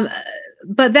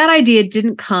 But that idea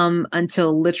didn't come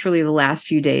until literally the last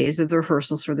few days of the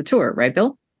rehearsals for the tour, right,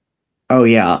 Bill? Oh,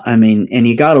 yeah. I mean, and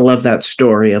you got to love that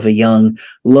story of a young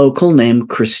local named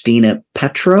Christina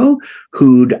Petro,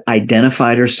 who'd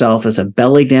identified herself as a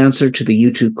belly dancer to the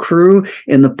U2 crew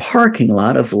in the parking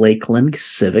lot of Lakeland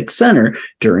Civic Center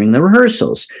during the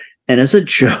rehearsals. And as a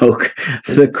joke,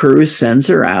 the crew sends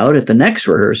her out at the next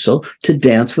rehearsal to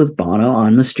dance with Bono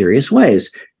on Mysterious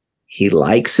Ways. He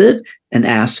likes it and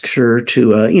asks her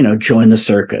to, join the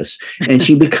circus. And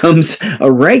she becomes a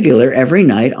regular every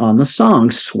night on the song,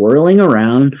 swirling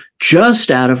around just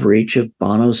out of reach of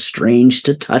Bono's strange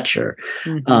to touch her.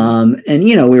 And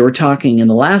we were talking in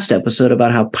the last episode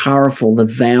about how powerful the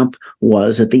vamp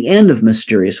was at the end of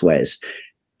Mysterious Ways.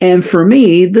 And for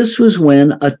me, this was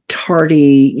when a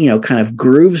tardy, kind of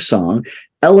groove song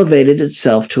elevated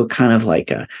itself to a kind of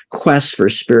like a quest for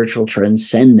spiritual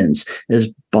transcendence as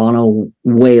Bono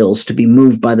wails to be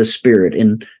moved by the spirit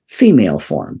in female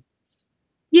form.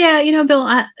 Yeah, Bill,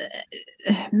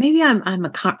 maybe I'm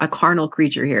a carnal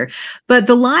creature here, but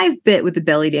the live bit with the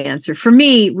belly dancer, for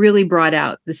me, really brought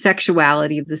out the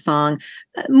sexuality of the song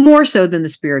more so than the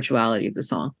spirituality of the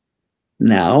song.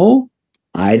 Now,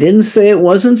 I didn't say it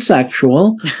wasn't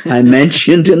sexual. I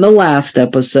mentioned in the last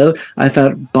episode, I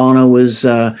thought Bono was,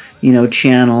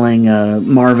 channeling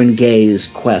Marvin Gaye's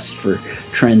quest for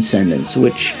transcendence,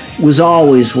 which was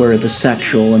always where the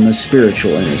sexual and the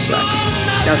spiritual intersect.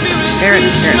 Fair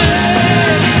enough.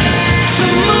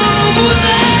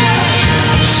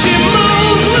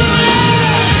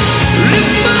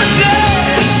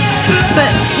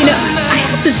 But,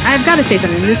 I've got to say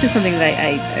something. This is something that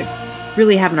I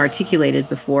really haven't articulated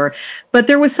before, but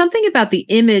there was something about the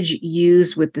image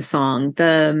used with the song,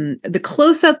 the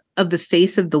close-up of the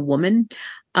face of the woman.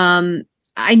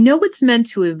 I know it's meant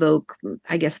to evoke,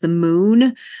 I guess, the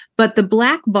moon, but the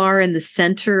black bar in the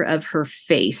center of her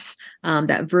face,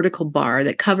 that vertical bar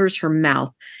that covers her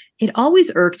mouth, it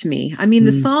always irked me. I mean,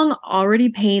 the song already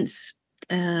paints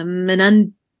an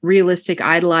unrealistic,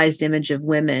 idolized image of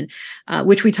women,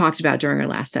 which we talked about during our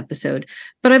last episode.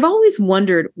 But I've always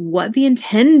wondered what the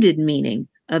intended meaning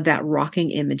of that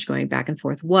rocking image going back and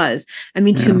forth was. I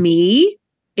mean, to me,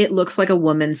 it looks like a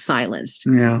woman silenced,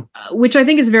 which I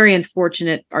think is a very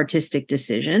unfortunate artistic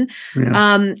decision.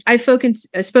 I've spoken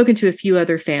to a few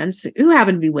other fans who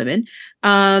happen to be women,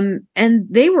 and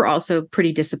they were also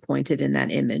pretty disappointed in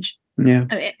that image.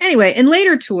 Anyway, in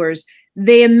later tours,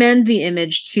 they amend the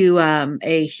image to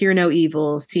a hear no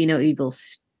evil, see no evil,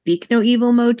 speak no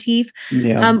evil motif,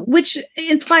 which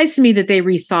implies to me that they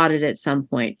rethought it at some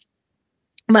point.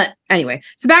 But anyway,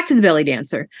 so back to the belly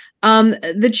dancer.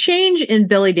 The change in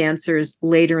belly dancers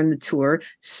later in the tour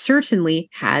certainly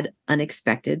had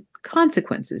unexpected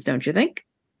consequences, don't you think?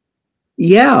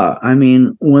 Yeah, I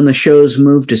mean, when the shows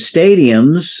moved to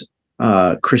stadiums,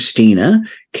 Christina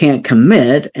can't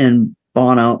commit, and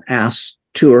Bono asks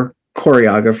tour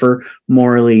choreographer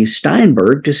Morley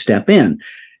Steinberg to step in.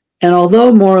 And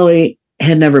although Morley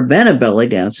had never been a belly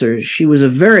dancer, she was a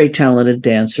very talented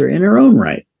dancer in her own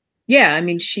right. Yeah, I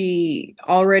mean, she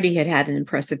already had an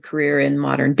impressive career in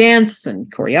modern dance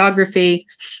and choreography.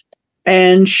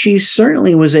 And she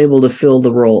certainly was able to fill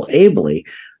the role ably.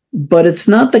 But it's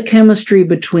not the chemistry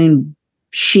between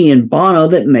she and Bono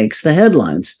that makes the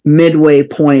headlines. Midway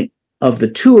point of the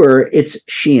tour, it's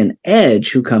she and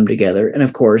Edge who come together. And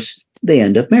of course, they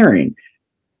end up marrying.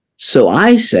 So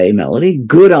I say, Melody,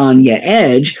 good on ya,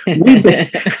 Edge.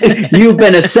 You've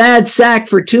been a sad sack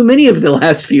for too many of the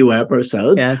last few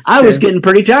episodes. Yes, I was getting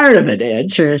pretty tired of it,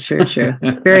 Edge. Sure.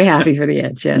 Very happy for the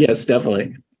Edge, yes. Yes,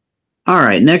 definitely. All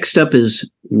right, next up is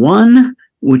One,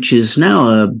 which is now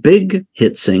a big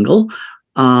hit single.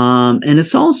 And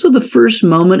it's also the first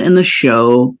moment in the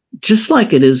show, just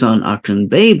like it is on Achtung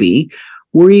Baby,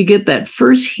 where you get that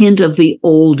first hint of the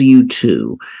old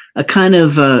U2, a kind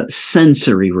of a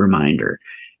sensory reminder.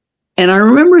 And I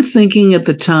remember thinking at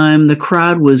the time the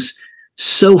crowd was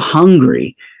so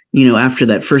hungry, after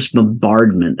that first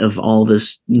bombardment of all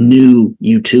this new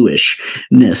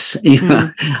U2-ishness.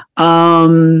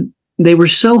 They were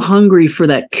so hungry for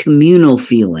that communal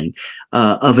feeling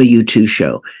of a U2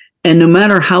 show. And no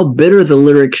matter how bitter the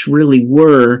lyrics really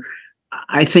were,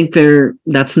 I think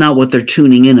that's not what they're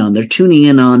tuning in on. They're tuning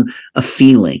in on a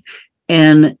feeling.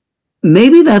 And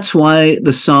maybe that's why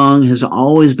the song has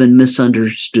always been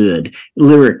misunderstood,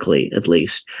 lyrically at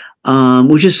least,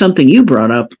 which is something you brought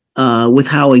up with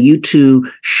how a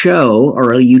U2 show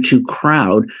or a U2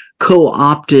 crowd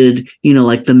co-opted,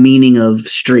 like the meaning of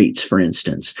streets, for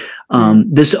instance.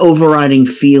 This overriding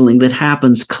feeling that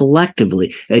happens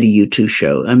collectively at a U2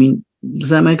 show. I mean, does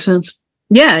that make sense?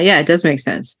 Yeah, it does make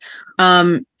sense.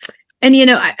 And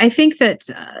I think that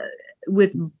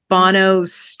with Bono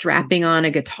strapping on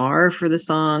a guitar for the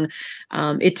song,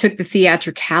 it took the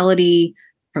theatricality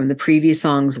from the previous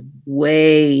songs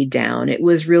way down. It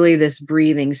was really this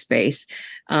breathing space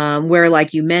where,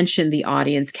 like you mentioned, the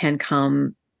audience can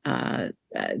come.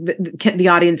 The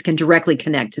audience can directly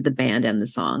connect to the band and the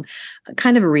song,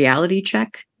 kind of a reality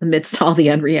check amidst all the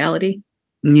unreality.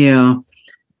 Yeah.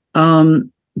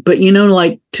 But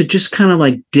like to just kind of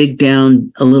like dig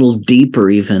down a little deeper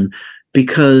even,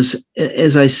 because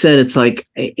as I said, it's like,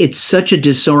 it's such a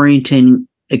disorienting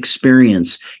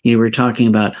experience. We're talking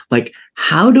about like,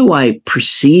 how do I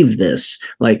perceive this,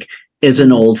 like as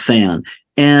an old fan?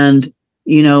 And,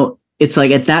 it's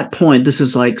like at that point, this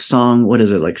is like song, what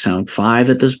is it, like sound 5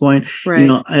 at this point? Right.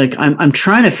 Like I'm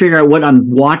trying to figure out what I'm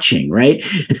watching, right?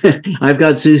 I've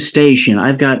got Zoo Station.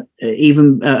 I've got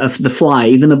even The Fly,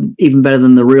 even better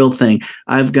than The Real Thing.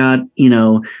 I've got,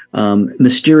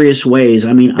 Mysterious Ways.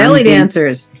 I mean, Belly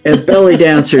Dancers. Belly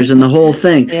Dancers and the whole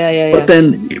thing. Yeah.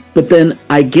 But then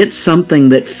I get something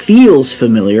that feels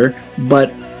familiar,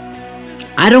 but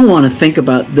I don't want to think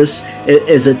about this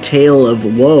as a tale of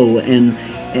woe and,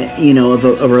 of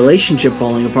a relationship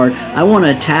falling apart. I want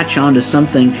to attach onto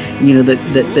something,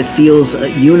 that feels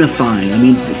unifying. I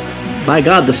mean, by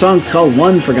God, the song's called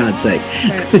One, for God's sake.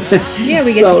 Right. Yeah,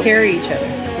 we get to carry each other.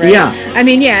 Right? Yeah. I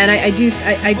mean, yeah, and I do.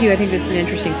 I think that's an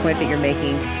interesting point that you're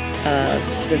making.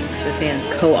 The fans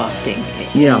co-opting.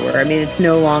 Yeah. I mean, it's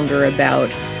no longer about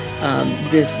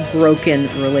this broken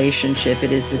relationship.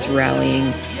 It is this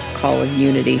rallying call of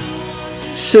unity.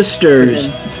 Sisters,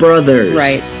 brothers.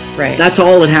 Right. That's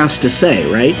all it has to say,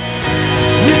 right?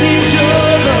 With each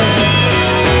other,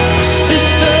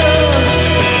 sisters,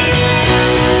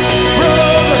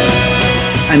 brothers.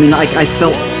 I mean, like I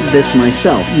felt this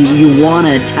myself. You want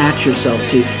to attach yourself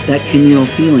to that communal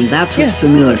feeling. That's what's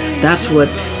familiar. That's what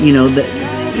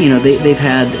they've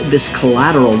had this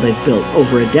collateral they've built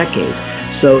over a decade.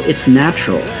 So it's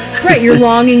natural. Right, you're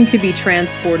longing to be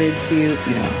transported to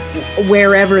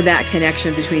wherever that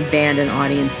connection between band and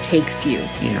audience takes you.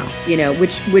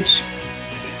 Which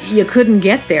you couldn't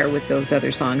get there with those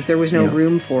other songs. There was no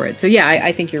room for it. So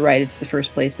I think you're right. It's the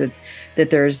first place that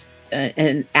there's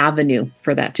an avenue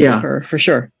for that to occur, for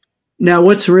sure. Now,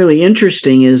 what's really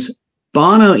interesting is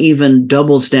Bono even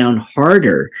doubles down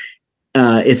harder,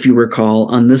 if you recall,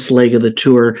 on this leg of the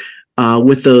tour,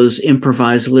 with those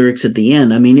improvised lyrics at the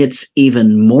end. I mean, it's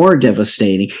even more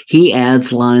devastating. He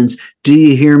adds lines, "Do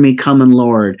you hear me coming,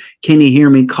 Lord? Can you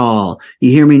hear me call? You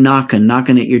hear me knocking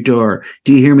at your door.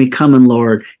 Do you hear me coming,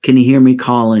 Lord? Can you hear me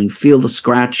calling? Feel the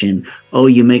scratching. Oh,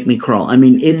 you make me crawl." I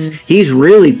mean, he's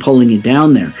really pulling you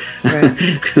down there, right.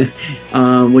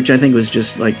 Which I think was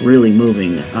just like really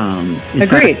moving.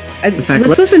 Agreed.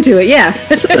 Let's listen to it. Yeah.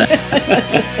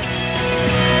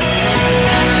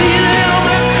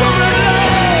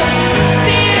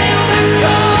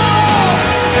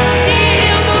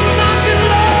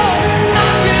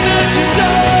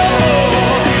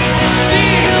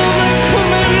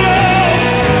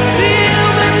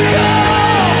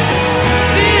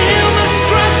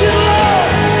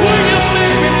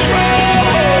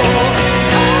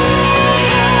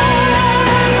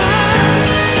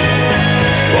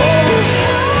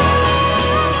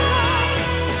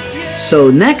 So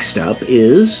next up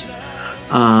is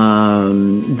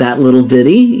that little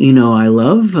ditty, I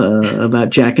love,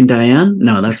 about Jack and Diane.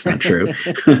 No, that's not true.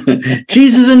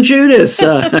 Jesus and Judas,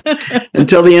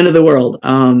 Until the End of the World.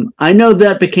 I know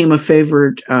that became a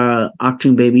favorite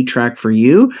Achtung Baby track for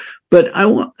you, but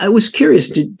I was curious,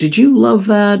 did you love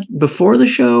that before the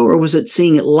show, or was it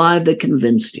seeing it live that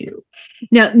convinced you?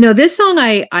 No, this song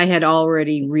I had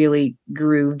already really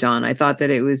grooved on. I thought that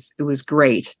it was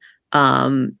great.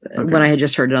 When I had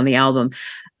just heard it on the album,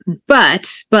 but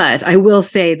I will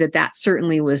say that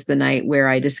certainly was the night where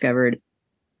I discovered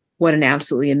what an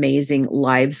absolutely amazing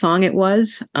live song it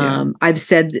was. I've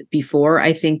said that before,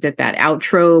 I think that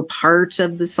outro part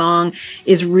of the song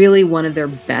is really one of their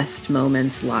best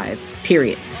moments live,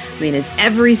 period. I mean, it's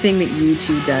everything that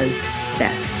U2 does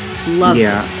best. Loved it.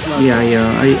 Loved it.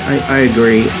 I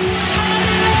agree.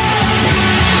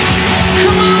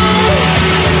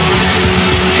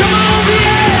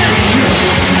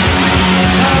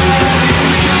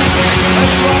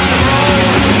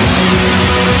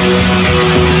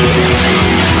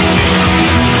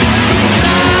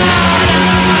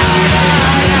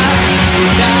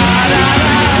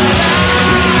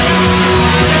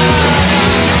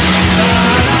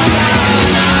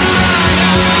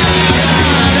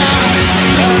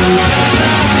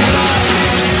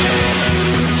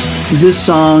 this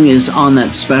song is on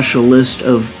that special list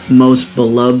of most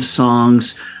beloved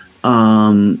songs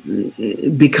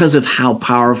because of how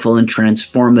powerful and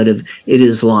transformative it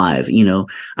is live.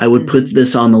 I would put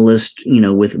this on the list,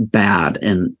 with Bad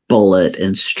and Bullet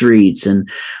and Streets.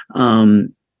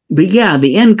 But yeah,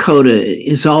 the end coda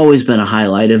has always been a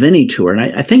highlight of any tour.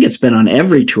 And I think it's been on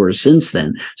every tour since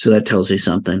then. So that tells you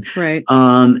something. Right.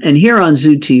 And here on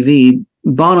Zoo TV,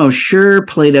 Bono sure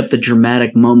played up the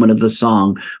dramatic moment of the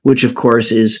song, which of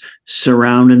course is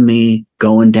surrounding me,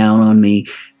 going down on me,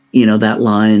 that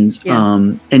line,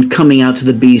 and coming out to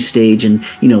the B stage and,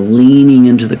 leaning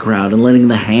into the crowd and letting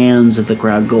the hands of the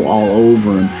crowd go all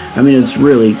over him. I mean, it's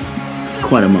really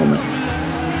quite a moment.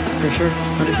 For sure.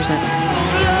 100%.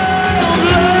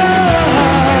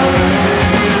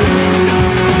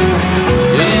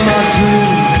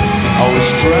 I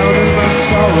was drowning my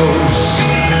sorrows.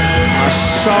 My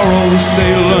sorrows,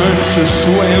 they learned to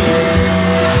swim.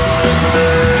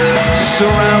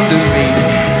 Surrounding me,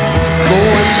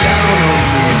 going down on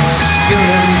me,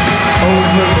 spilling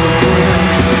over the brim.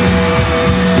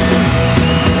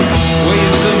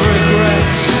 Waves of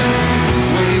regret,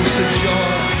 waves of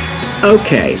joy.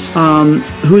 Okay,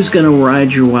 Who's Gonna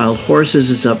Ride Your Wild Horses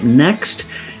is up next.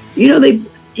 They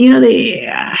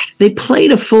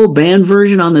played a full band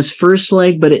version on this first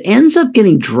leg, but it ends up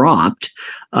getting dropped.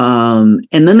 And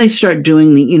then they start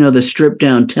doing the stripped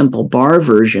down Temple Bar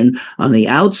version on the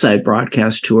Outside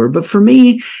broadcast tour. But for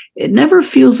me, it never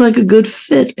feels like a good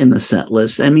fit in the set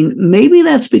list. I mean, maybe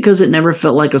that's because it never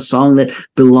felt like a song that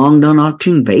belonged on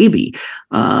Achtung Baby.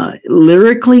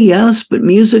 Lyrically, yes, but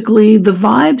musically, the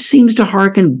vibe seems to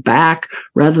harken back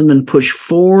rather than push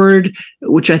forward,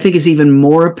 which I think is even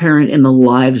more apparent in the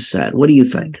live set. What do you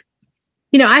think?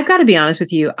 I've got to be honest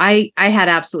with you. I had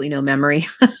absolutely no memory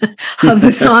of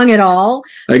the song at all.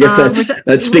 I guess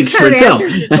that speaks for itself.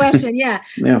 Answers your question, yeah.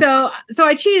 Yeah. So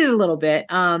I cheated a little bit,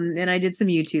 and I did some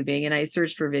YouTubing and I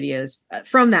searched for videos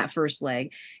from that first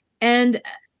leg, and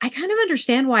I kind of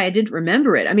understand why I didn't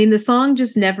remember it. I mean, the song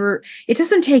just it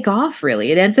doesn't take off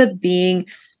really. It ends up being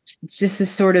just a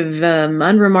sort of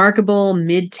unremarkable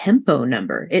mid-tempo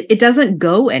number. It doesn't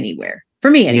go anywhere for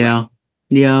me anyway.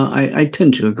 Yeah, I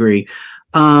tend to agree.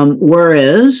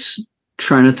 Whereas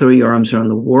Trying to Throw Your Arms Around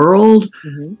the World,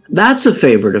 that's a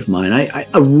favorite of mine.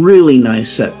 A really nice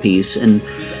set piece. And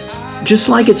just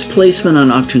like its placement on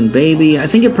Achtung Baby, I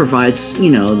think it provides,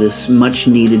 this much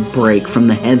needed break from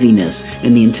the heaviness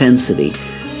and the intensity.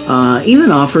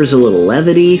 Even offers a little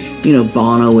levity,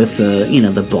 Bono with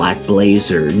the black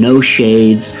blazer, no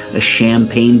shades, a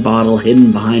champagne bottle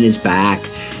hidden behind his back,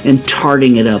 and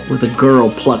tarting it up with a girl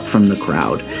plucked from the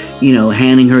crowd,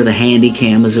 handing her the handy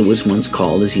cam, as it was once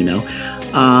called, as you know,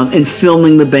 and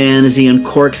filming the band as he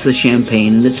uncorks the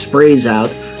champagne and it sprays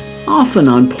out, often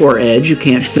on poor Edge, who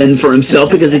can't fend for himself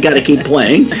because he's got to keep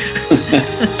playing.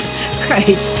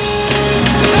 Right.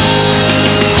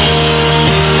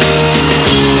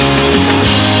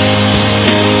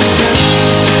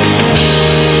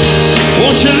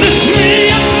 Won't you lift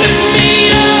me up,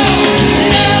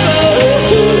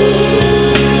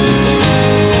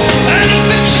 and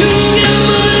affection, give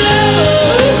me love,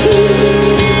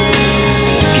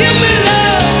 give me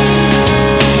love.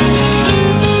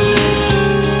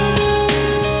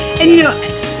 And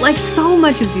like so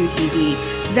much of Zoo TV,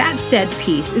 that set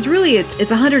piece is really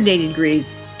it's 180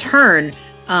 degrees turn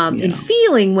in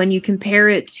feeling when you compare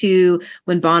it to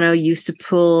when Bono used to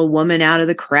pull a woman out of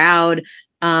the crowd.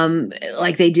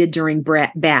 Like they did during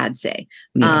Bad, say,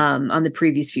 on the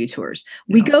previous few tours.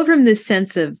 We go from this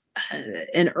sense of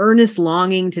an earnest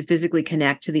longing to physically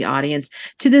connect to the audience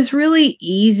to this really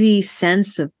easy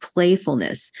sense of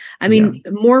playfulness. I mean,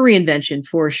 more reinvention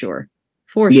for sure.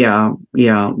 For sure.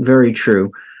 Yeah, very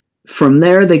true. From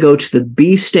there, they go to the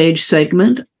B stage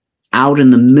segment out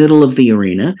in the middle of the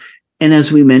arena. And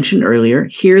as we mentioned earlier,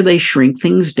 here they shrink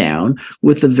things down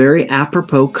with the very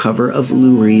apropos cover of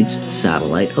Lou Reed's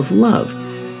Satellite of Love.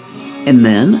 And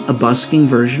then a busking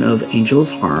version of Angel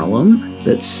of Harlem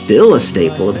that's still a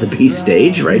staple of the B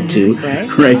stage, right to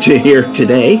here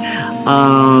today.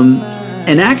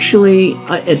 And actually,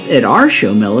 at our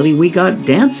show, Melody, we got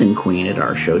Dancing Queen at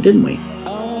our show, didn't we?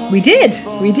 We did,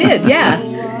 yeah.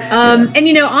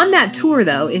 And on that tour,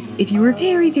 though, if you were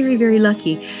very, very, very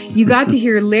lucky, you got to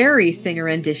hear Larry sing a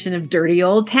rendition of Dirty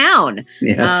Old Town,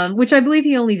 which I believe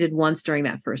he only did once during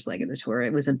that first leg of the tour.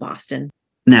 It was in Boston.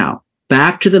 Now,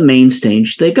 back to the main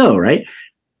stage they go, right?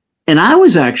 And I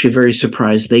was actually very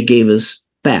surprised they gave us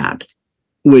Bad,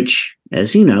 which,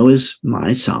 as you know, is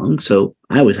my song. So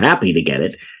I was happy to get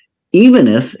it, even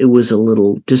if it was a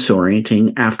little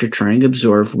disorienting after trying to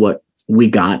absorb what we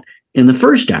got in the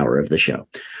first hour of the show.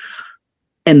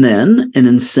 And then an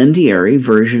incendiary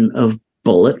version of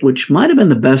Bullet, which might have been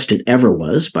the best it ever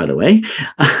was, by the way.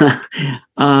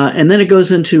 And then it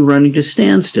goes into Running to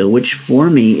Standstill, which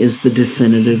for me is the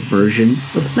definitive version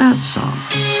of that song.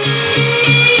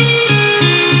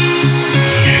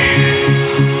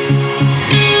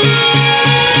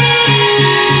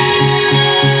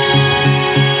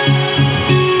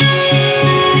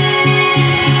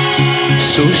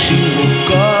 So she woke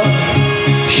up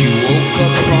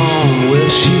from where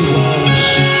she was,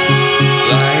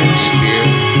 lying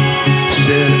still,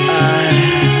 said,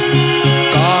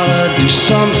 I gotta do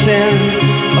something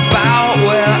about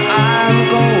where I'm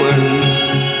going.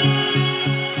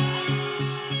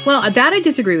 Well, that I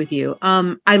disagree with you.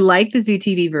 I like the Zoo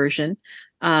TV version,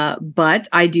 but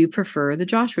I do prefer the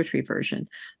Joshua Tree version.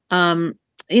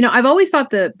 I've always thought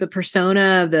the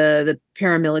persona, the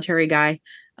paramilitary guy,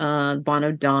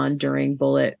 Bono Don during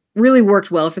Bullet really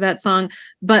worked well for that song.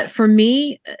 But for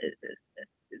me,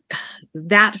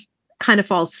 that kind of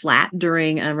falls flat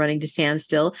during Running to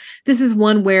Standstill. This is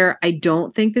one where I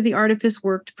don't think that the artifice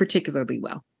worked particularly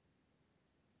well.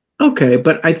 Okay,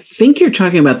 but I think you're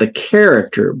talking about the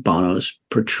character Bono's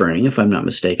portraying, if I'm not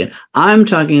mistaken. I'm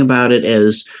talking about it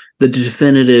as the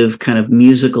definitive kind of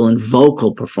musical and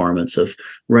vocal performance of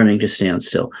Running to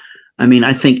Standstill. I mean,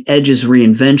 I think Edge's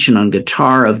reinvention on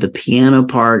guitar of the piano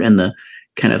part and the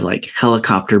kind of like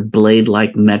helicopter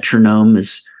blade-like metronome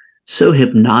is so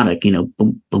hypnotic, boom,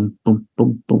 boom, boom, boom,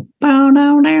 boom, bow,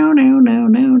 down, down, down,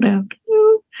 down, down, down.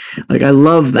 Like, I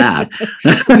love that.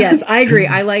 Yes, I agree.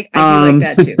 I do like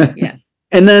that too. Yeah.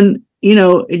 And then,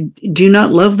 do you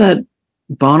not love that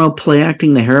Bono play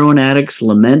acting the heroin addict's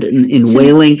lament in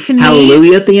wailing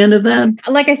hallelujah at the end of that?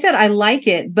 Like I said, I like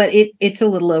it, but it's a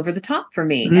little over the top for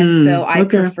me. And so I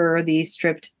prefer the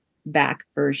stripped back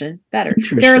version better.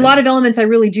 There are a lot of elements I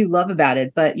really do love about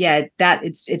it, but yeah,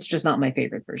 it's just not my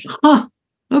favorite version. Huh.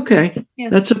 Okay. Yeah.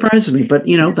 That surprises me, but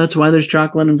that's why there's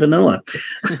chocolate and vanilla.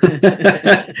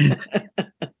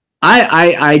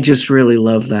 I just really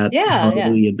love that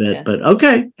hallelujah bit. Yeah. But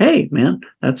okay, hey man,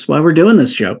 that's why we're doing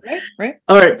this show. Right.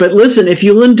 All right, but listen, if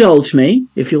you'll indulge me,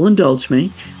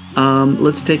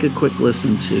 let's take a quick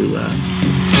listen to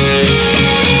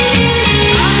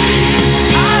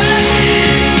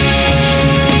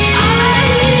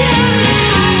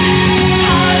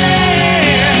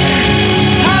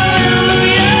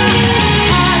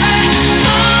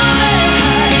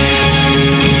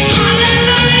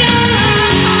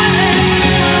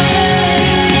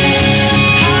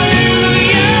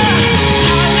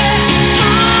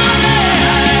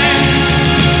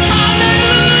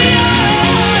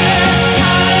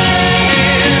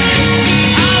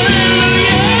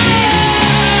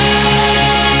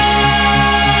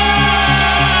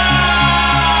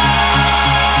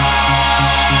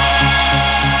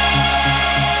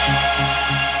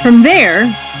From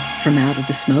there, from out of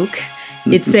the smoke,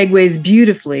 it segues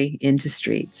beautifully into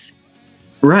Streets.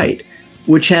 Right,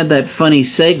 which had that funny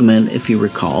segment, if you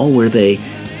recall, where they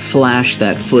flashed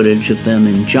that footage of them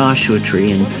in Joshua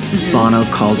Tree, and Bono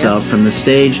calls out from the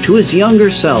stage to his younger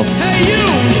self. Hey, you!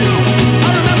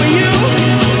 I remember you!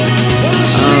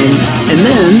 And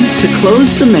then, to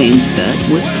close the main set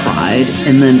with Pride,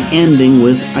 and then ending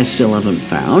with I Still Haven't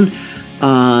Found.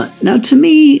 Now, to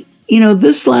me,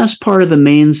 this last part of the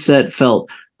main set felt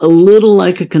a little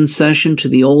like a concession to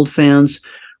the old fans,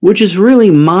 which is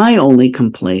really my only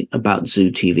complaint about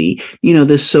Zoo TV,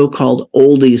 this so-called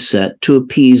oldies set to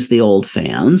appease the old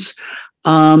fans.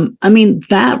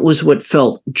 That was what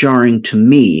felt jarring to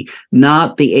me,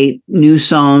 not the 8 new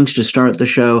songs to start the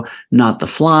show, not The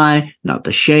Fly, not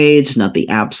The Shades, not the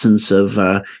absence of,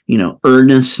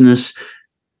 earnestness.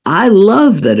 I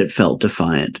love that it felt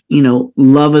defiant,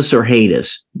 love us or hate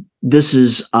us. This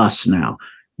is us now.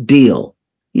 Deal.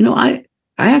 I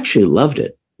actually loved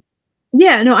it.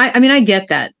 Yeah, no, I get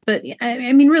that. But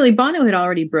really, Bono had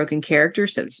already broken character,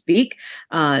 so to speak,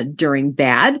 during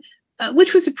Bad,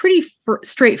 which was a pretty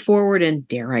straightforward and,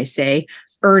 dare I say,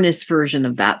 earnest version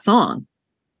of that song.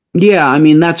 Yeah,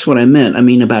 that's what I meant.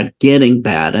 About getting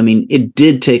Bad. It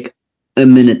did take a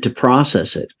minute to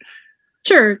process it.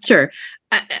 Sure.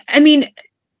 In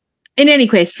any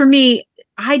case, for me,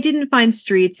 I didn't find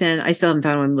Streets, and I still haven't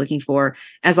found what I'm looking for,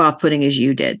 as off-putting as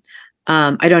you did.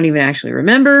 I don't even actually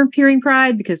remember hearing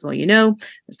Pride because, the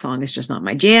song is just not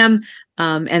my jam.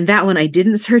 And that one I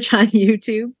didn't search on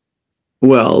YouTube.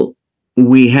 Well,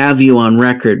 we have you on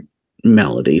record,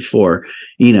 Melody, for,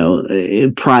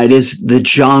 Pride is the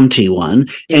jaunty one.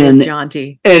 It is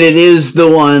jaunty. And it is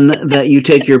the one that you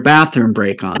take your bathroom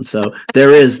break on. So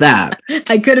there is that.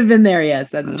 I could have been there. Yes,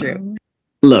 that's true.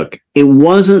 Look, it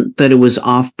wasn't that it was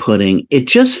off-putting. It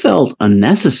just felt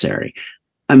unnecessary.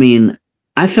 I mean,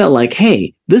 I felt like,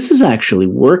 hey, this is actually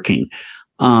working.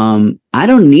 I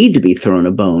don't need to be thrown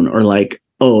a bone or like,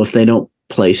 oh, if they don't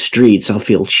play Streets, I'll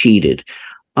feel cheated.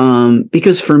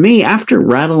 Because for me, after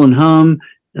Rattle and Hum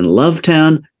and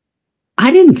Lovetown,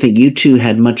 I didn't think U2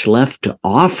 had much left to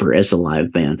offer as a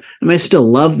live band. I mean, I still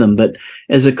love them, but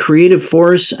as a creative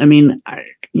force, I mean,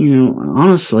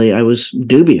 honestly, I was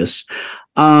dubious.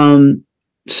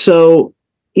 So,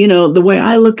 the way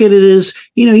I look at it is,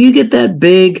 you get that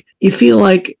big, you feel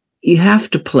like you have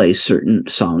to play certain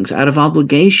songs out of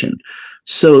obligation.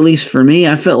 So at least for me,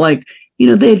 I felt like,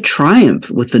 they'd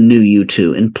triumph with the new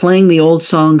U2, and playing the old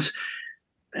songs,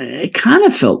 it kind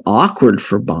of felt awkward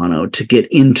for Bono to get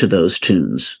into those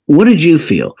tunes. What did you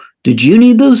feel? Did you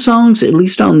need those songs, at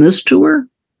least on this tour?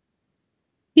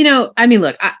 I mean,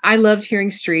 look, I loved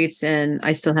hearing Streets, and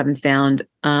I Still Haven't Found.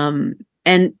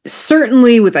 And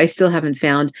certainly with I Still Haven't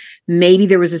Found, maybe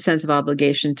there was a sense of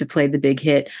obligation to play the big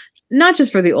hit, not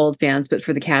just for the old fans, but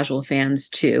for the casual fans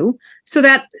too. So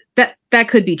that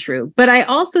could be true. But I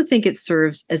also think it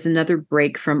serves as another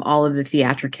break from all of the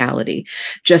theatricality,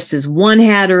 just as one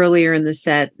had earlier in the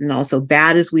set, and also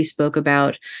Bad, as we spoke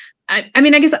about. I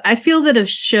mean, I guess I feel that a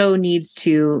show needs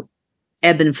to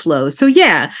ebb and flow. So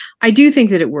yeah, I do think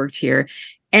that it worked here.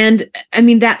 And I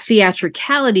mean, that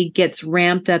theatricality gets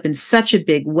ramped up in such a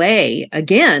big way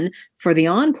again for the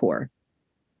encore.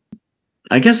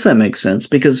 I guess that makes sense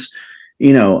because,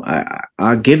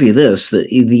 I'll give you this,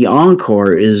 the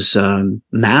encore is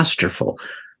masterful.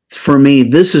 For me,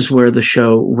 this is where the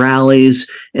show rallies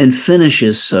and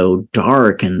finishes so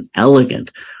dark and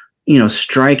elegant,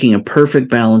 striking a perfect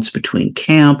balance between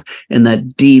camp and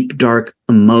that deep, dark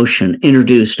emotion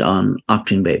introduced on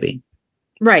Achtung Baby.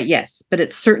 Right, yes, but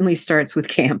it certainly starts with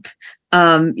camp.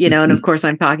 And of course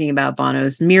I'm talking about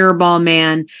Bono's Mirror Ball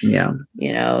Man. Yeah.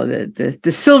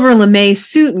 The silver lame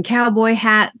suit and cowboy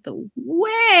hat, the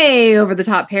way over the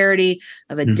top parody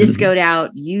of a discoed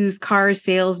out used car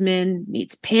salesman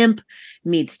meets pimp,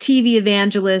 meets TV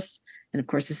evangelist. And of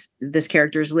course, this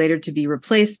character is later to be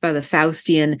replaced by the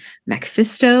Faustian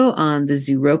Mephisto on the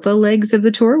Zooropa legs of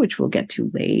the tour, which we'll get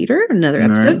to later, another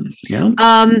episode. Right.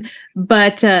 Yeah.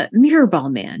 But Mirror Ball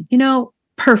Man,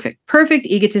 perfect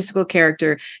egotistical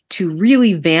character to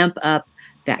really vamp up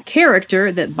that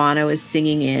character that Bono is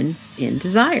singing in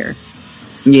Desire.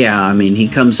 Yeah, I mean, he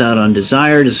comes out on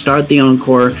Desire to start the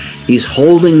encore. He's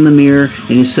holding the mirror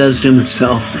and he says to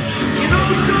himself,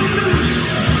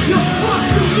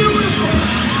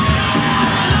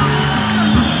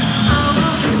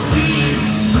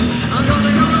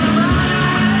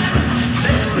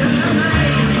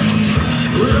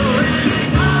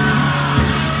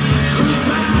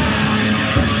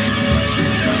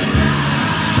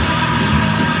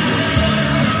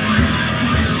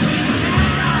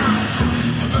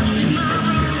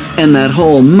 and that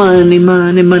whole money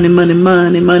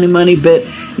bit,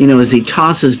 as he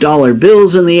tosses dollar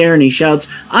bills in the air and he shouts,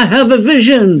 I have a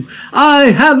vision! I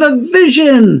have a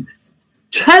vision!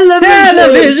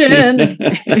 Television!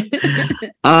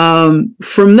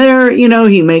 From there,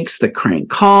 he makes the crank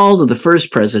call to the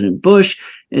first President Bush,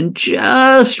 and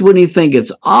just when you think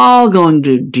it's all going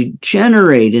to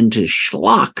degenerate into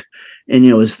schlock, and,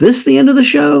 is this the end of the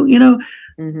show?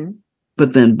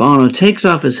 But then Bono takes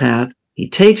off his hat, he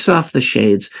takes off the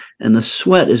shades, and the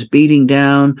sweat is beating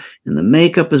down, and the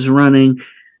makeup is running,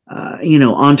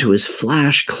 onto his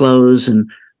flash clothes. And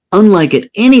unlike at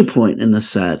any point in the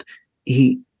set,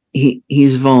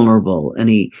 he's vulnerable, and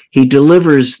he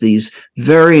delivers these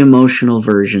very emotional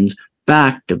versions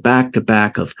back to back to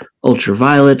back of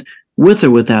Ultraviolet, With or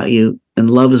Without You,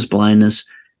 and Love Is Blindness.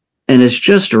 And it's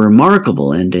just a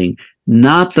remarkable ending,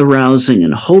 not the rousing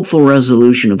and hopeful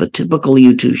resolution of a typical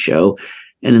U2 show.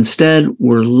 And instead,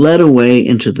 we're led away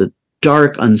into the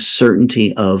dark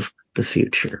uncertainty of the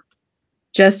future.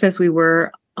 Just as we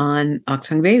were on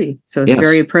Achtung Baby. So it's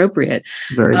very appropriate.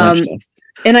 Very much so.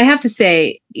 And I have to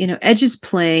say, Edge's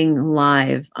playing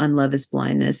live on Love Is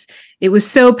Blindness, it was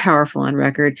so powerful on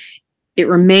record. It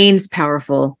remains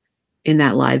powerful in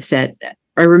that live set.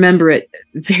 I remember it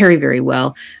very, very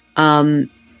well.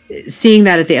 Seeing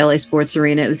that at the LA Sports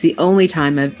Arena, it was the only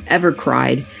time I've ever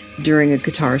cried during a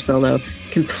guitar solo.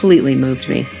 Completely moved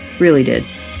me. Really did.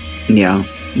 Yeah.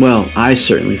 Well, I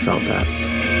certainly felt that.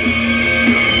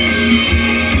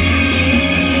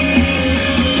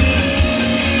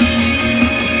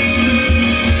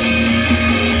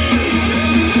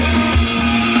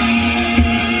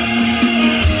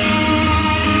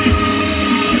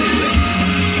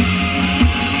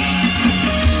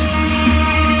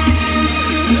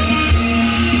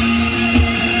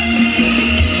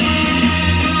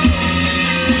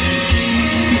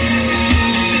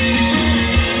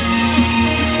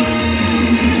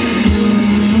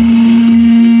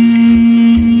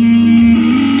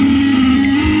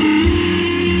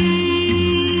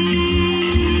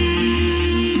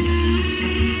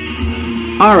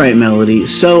 All right, Melody.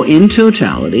 So in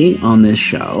totality on this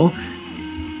show,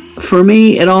 for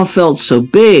me, it all felt so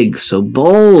big, so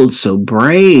bold, so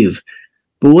brave.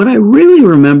 But what I really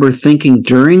remember thinking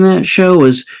during that show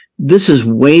was, this is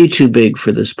way too big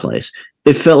for this place.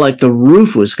 It felt like the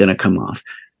roof was going to come off.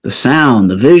 The sound,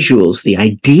 the visuals, the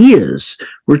ideas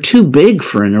were too big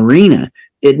for an arena.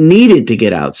 It needed to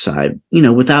get outside,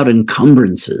 without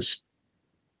encumbrances.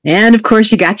 And of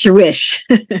course, you got your wish.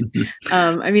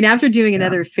 After doing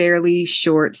another fairly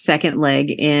short second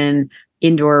leg in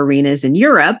indoor arenas in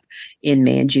Europe in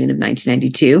May and June of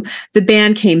 1992, the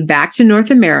band came back to North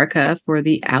America for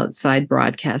the outside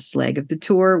broadcast leg of the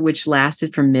tour, which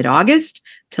lasted from mid-August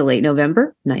to late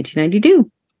November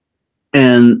 1992.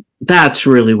 And that's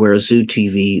really where Zoo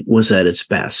TV was at its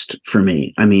best for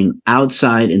me.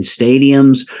 Outside in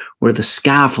stadiums where the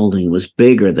scaffolding was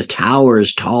bigger, the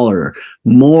towers taller,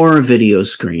 more video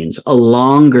screens, a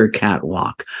longer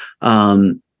catwalk.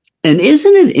 And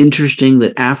isn't it interesting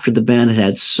that after the band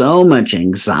had so much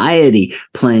anxiety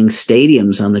playing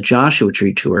stadiums on the Joshua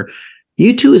Tree tour,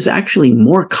 U2 is actually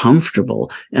more comfortable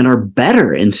and are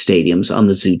better in stadiums on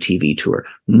the Zoo TV tour.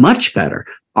 Much better.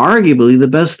 Arguably the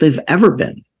best they've ever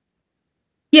been.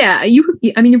 Yeah, you're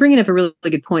bringing up a really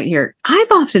good point here.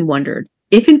 I've often wondered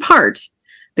if, in part,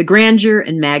 the grandeur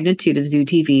and magnitude of Zoo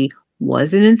TV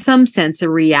wasn't, in some sense, a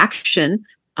reaction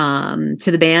to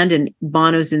the band and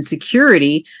Bono's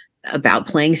insecurity about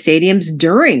playing stadiums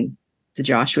during the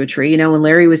Joshua Tree. When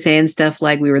Larry was saying stuff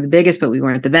like, we were the biggest, but we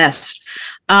weren't the best.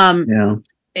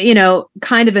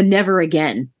 Kind of a never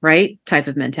again, right? Type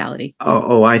of mentality.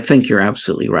 Oh, I think you're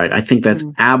absolutely right. I think that's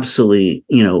absolutely,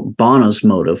 Bono's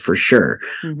motive for sure.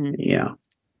 Mm-hmm. Yeah.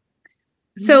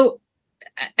 So,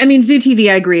 Zoo TV,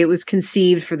 I agree. It was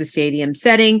conceived for the stadium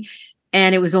setting,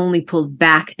 and it was only pulled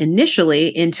back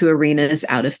initially into arenas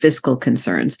out of fiscal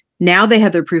concerns. Now they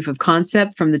had their proof of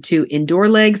concept from the 2 indoor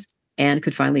legs and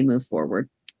could finally move forward.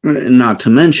 Not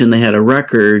to mention they had a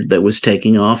record that was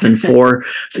taking off and 4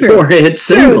 hit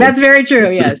singles. True. That's very true.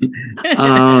 Yes.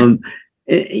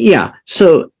 Yeah.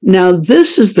 So now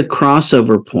this is the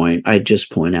crossover point I just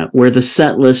point out where the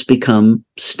set lists become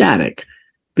static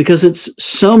because it's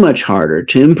so much harder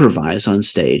to improvise on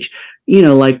stage,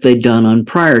 like they'd done on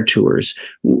prior tours,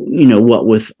 what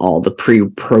with all the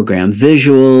pre-programmed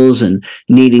visuals and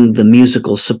needing the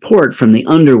musical support from the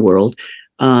underworld.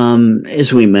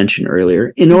 As we mentioned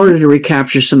earlier, in order to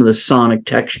recapture some of the sonic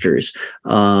textures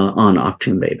on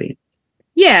Achtung Baby.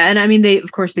 Yeah, and they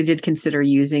did consider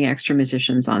using extra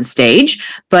musicians on stage,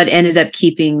 but ended up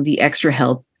keeping the extra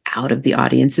help out of the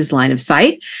audience's line of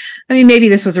sight. Maybe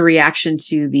this was a reaction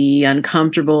to the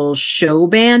uncomfortable show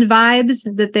band vibes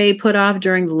that they put off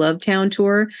during the Lovetown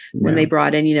tour when they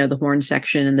brought in, the horn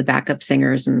section and the backup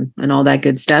singers and all that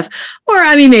good stuff. Or,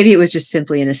 maybe it was just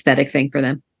simply an aesthetic thing for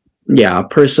them. Yeah,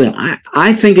 personally,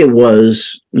 I think it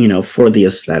was, for the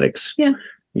aesthetics. Yeah.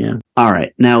 Yeah. All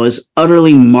right. Now, as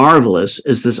utterly marvelous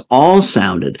as this all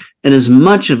sounded, and as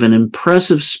much of an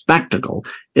impressive spectacle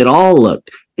it all looked,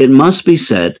 it must be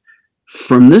said,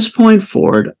 from this point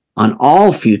forward, on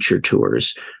all future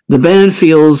tours, the band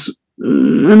feels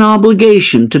an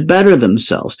obligation to better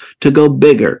themselves, to go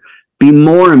bigger, be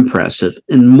more impressive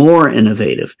and more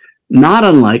innovative, not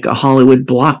unlike a Hollywood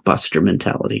blockbuster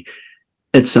mentality.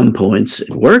 At some points, it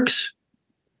works.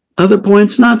 Other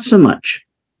points, not so much.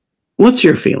 What's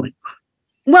your feeling?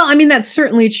 Well, that's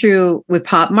certainly true with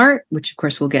Pop Mart, which of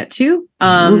course we'll get to.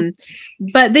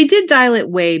 But they did dial it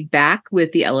way back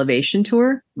with the Elevation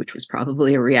tour, which was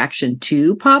probably a reaction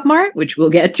to Pop Mart, which we'll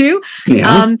get to.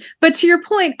 Yeah. But to your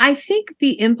point, I think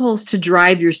the impulse to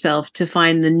drive yourself to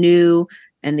find the new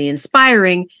and the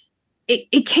inspiring,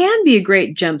 it can be a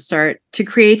great jumpstart to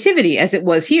creativity, as it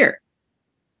was here.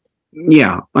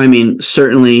 Yeah,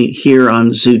 certainly here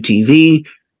on Zoo TV,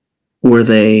 where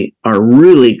they are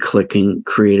really clicking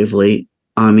creatively.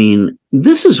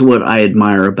 This is what I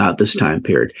admire about this time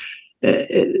period.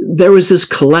 There was this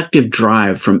collective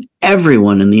drive from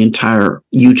everyone in the entire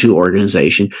U2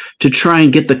 organization to try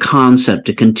and get the concept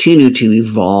to continue to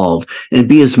evolve and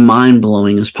be as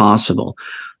mind-blowing as possible.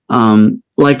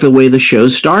 Like the way the show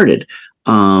started.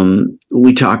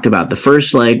 We talked about the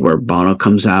first leg where Bono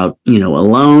comes out,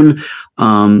 alone,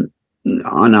 on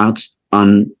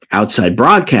outside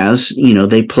broadcasts,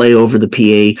 they play over the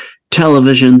PA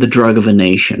television, The Drug of a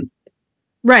Nation.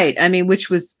 Right. Which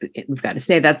was, we've got to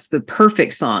say, that's the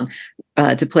perfect song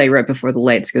to play right before the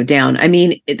lights go down.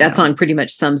 That song pretty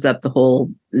much sums up the whole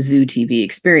Zoo TV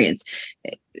experience.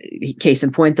 Case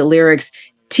in point, the lyrics,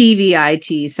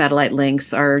 TVIT satellite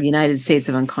links are United States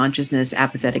of Unconsciousness,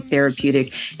 apathetic,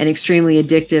 therapeutic, and extremely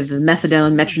addictive. The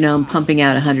methadone, metronome, pumping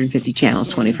out 150 channels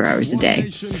 24 hours a day.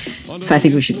 So I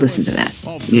think we should listen to that.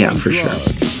 Yeah, for sure.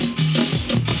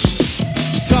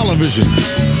 Television,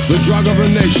 the drug of the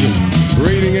nation,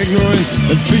 breeding ignorance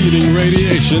and feeding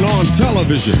radiation. On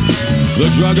television, the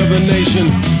drug of the nation,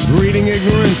 breeding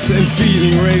ignorance and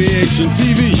feeding radiation.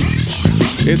 TV,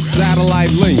 its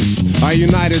satellite links are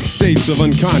United States of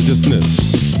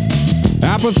Unconsciousness,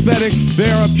 apathetic,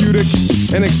 therapeutic,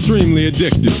 and extremely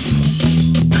addictive.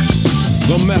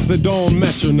 The methadone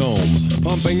metronome,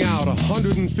 pumping out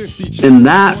 150... And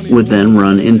that would then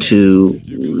run into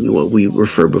what we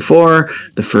referred before,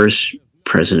 the first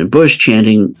President Bush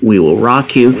chanting, "We will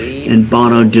rock you," and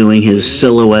Bono doing his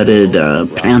silhouetted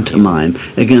pantomime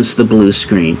against the blue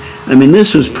screen. I mean,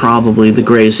 this was probably the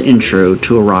greatest intro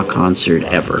to a rock concert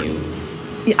ever.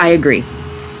 I agree.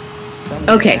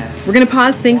 Okay, we're going to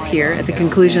pause things here at the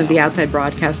conclusion of the Outside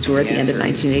Broadcast Tour at the end of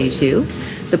 1982.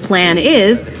 The plan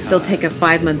is they'll take a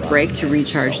 5-month break to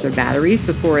recharge their batteries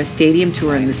before a stadium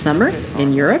tour in the summer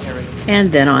in Europe,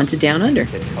 and then on to Down Under.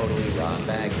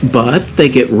 But they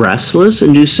get restless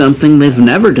and do something they've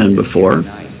never done before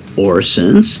or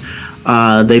since.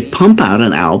 They pump out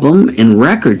an album in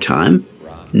record time,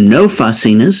 no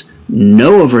fussiness,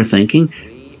 no overthinking,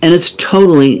 and it's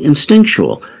totally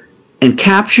instinctual and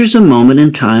captures a moment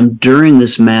in time during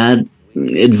this mad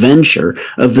adventure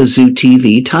of the Zoo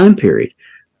TV time period.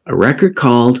 A record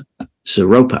called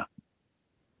Zeropa,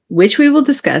 which we will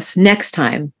discuss next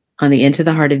time on the Into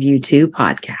the Heart of U2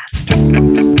 podcast.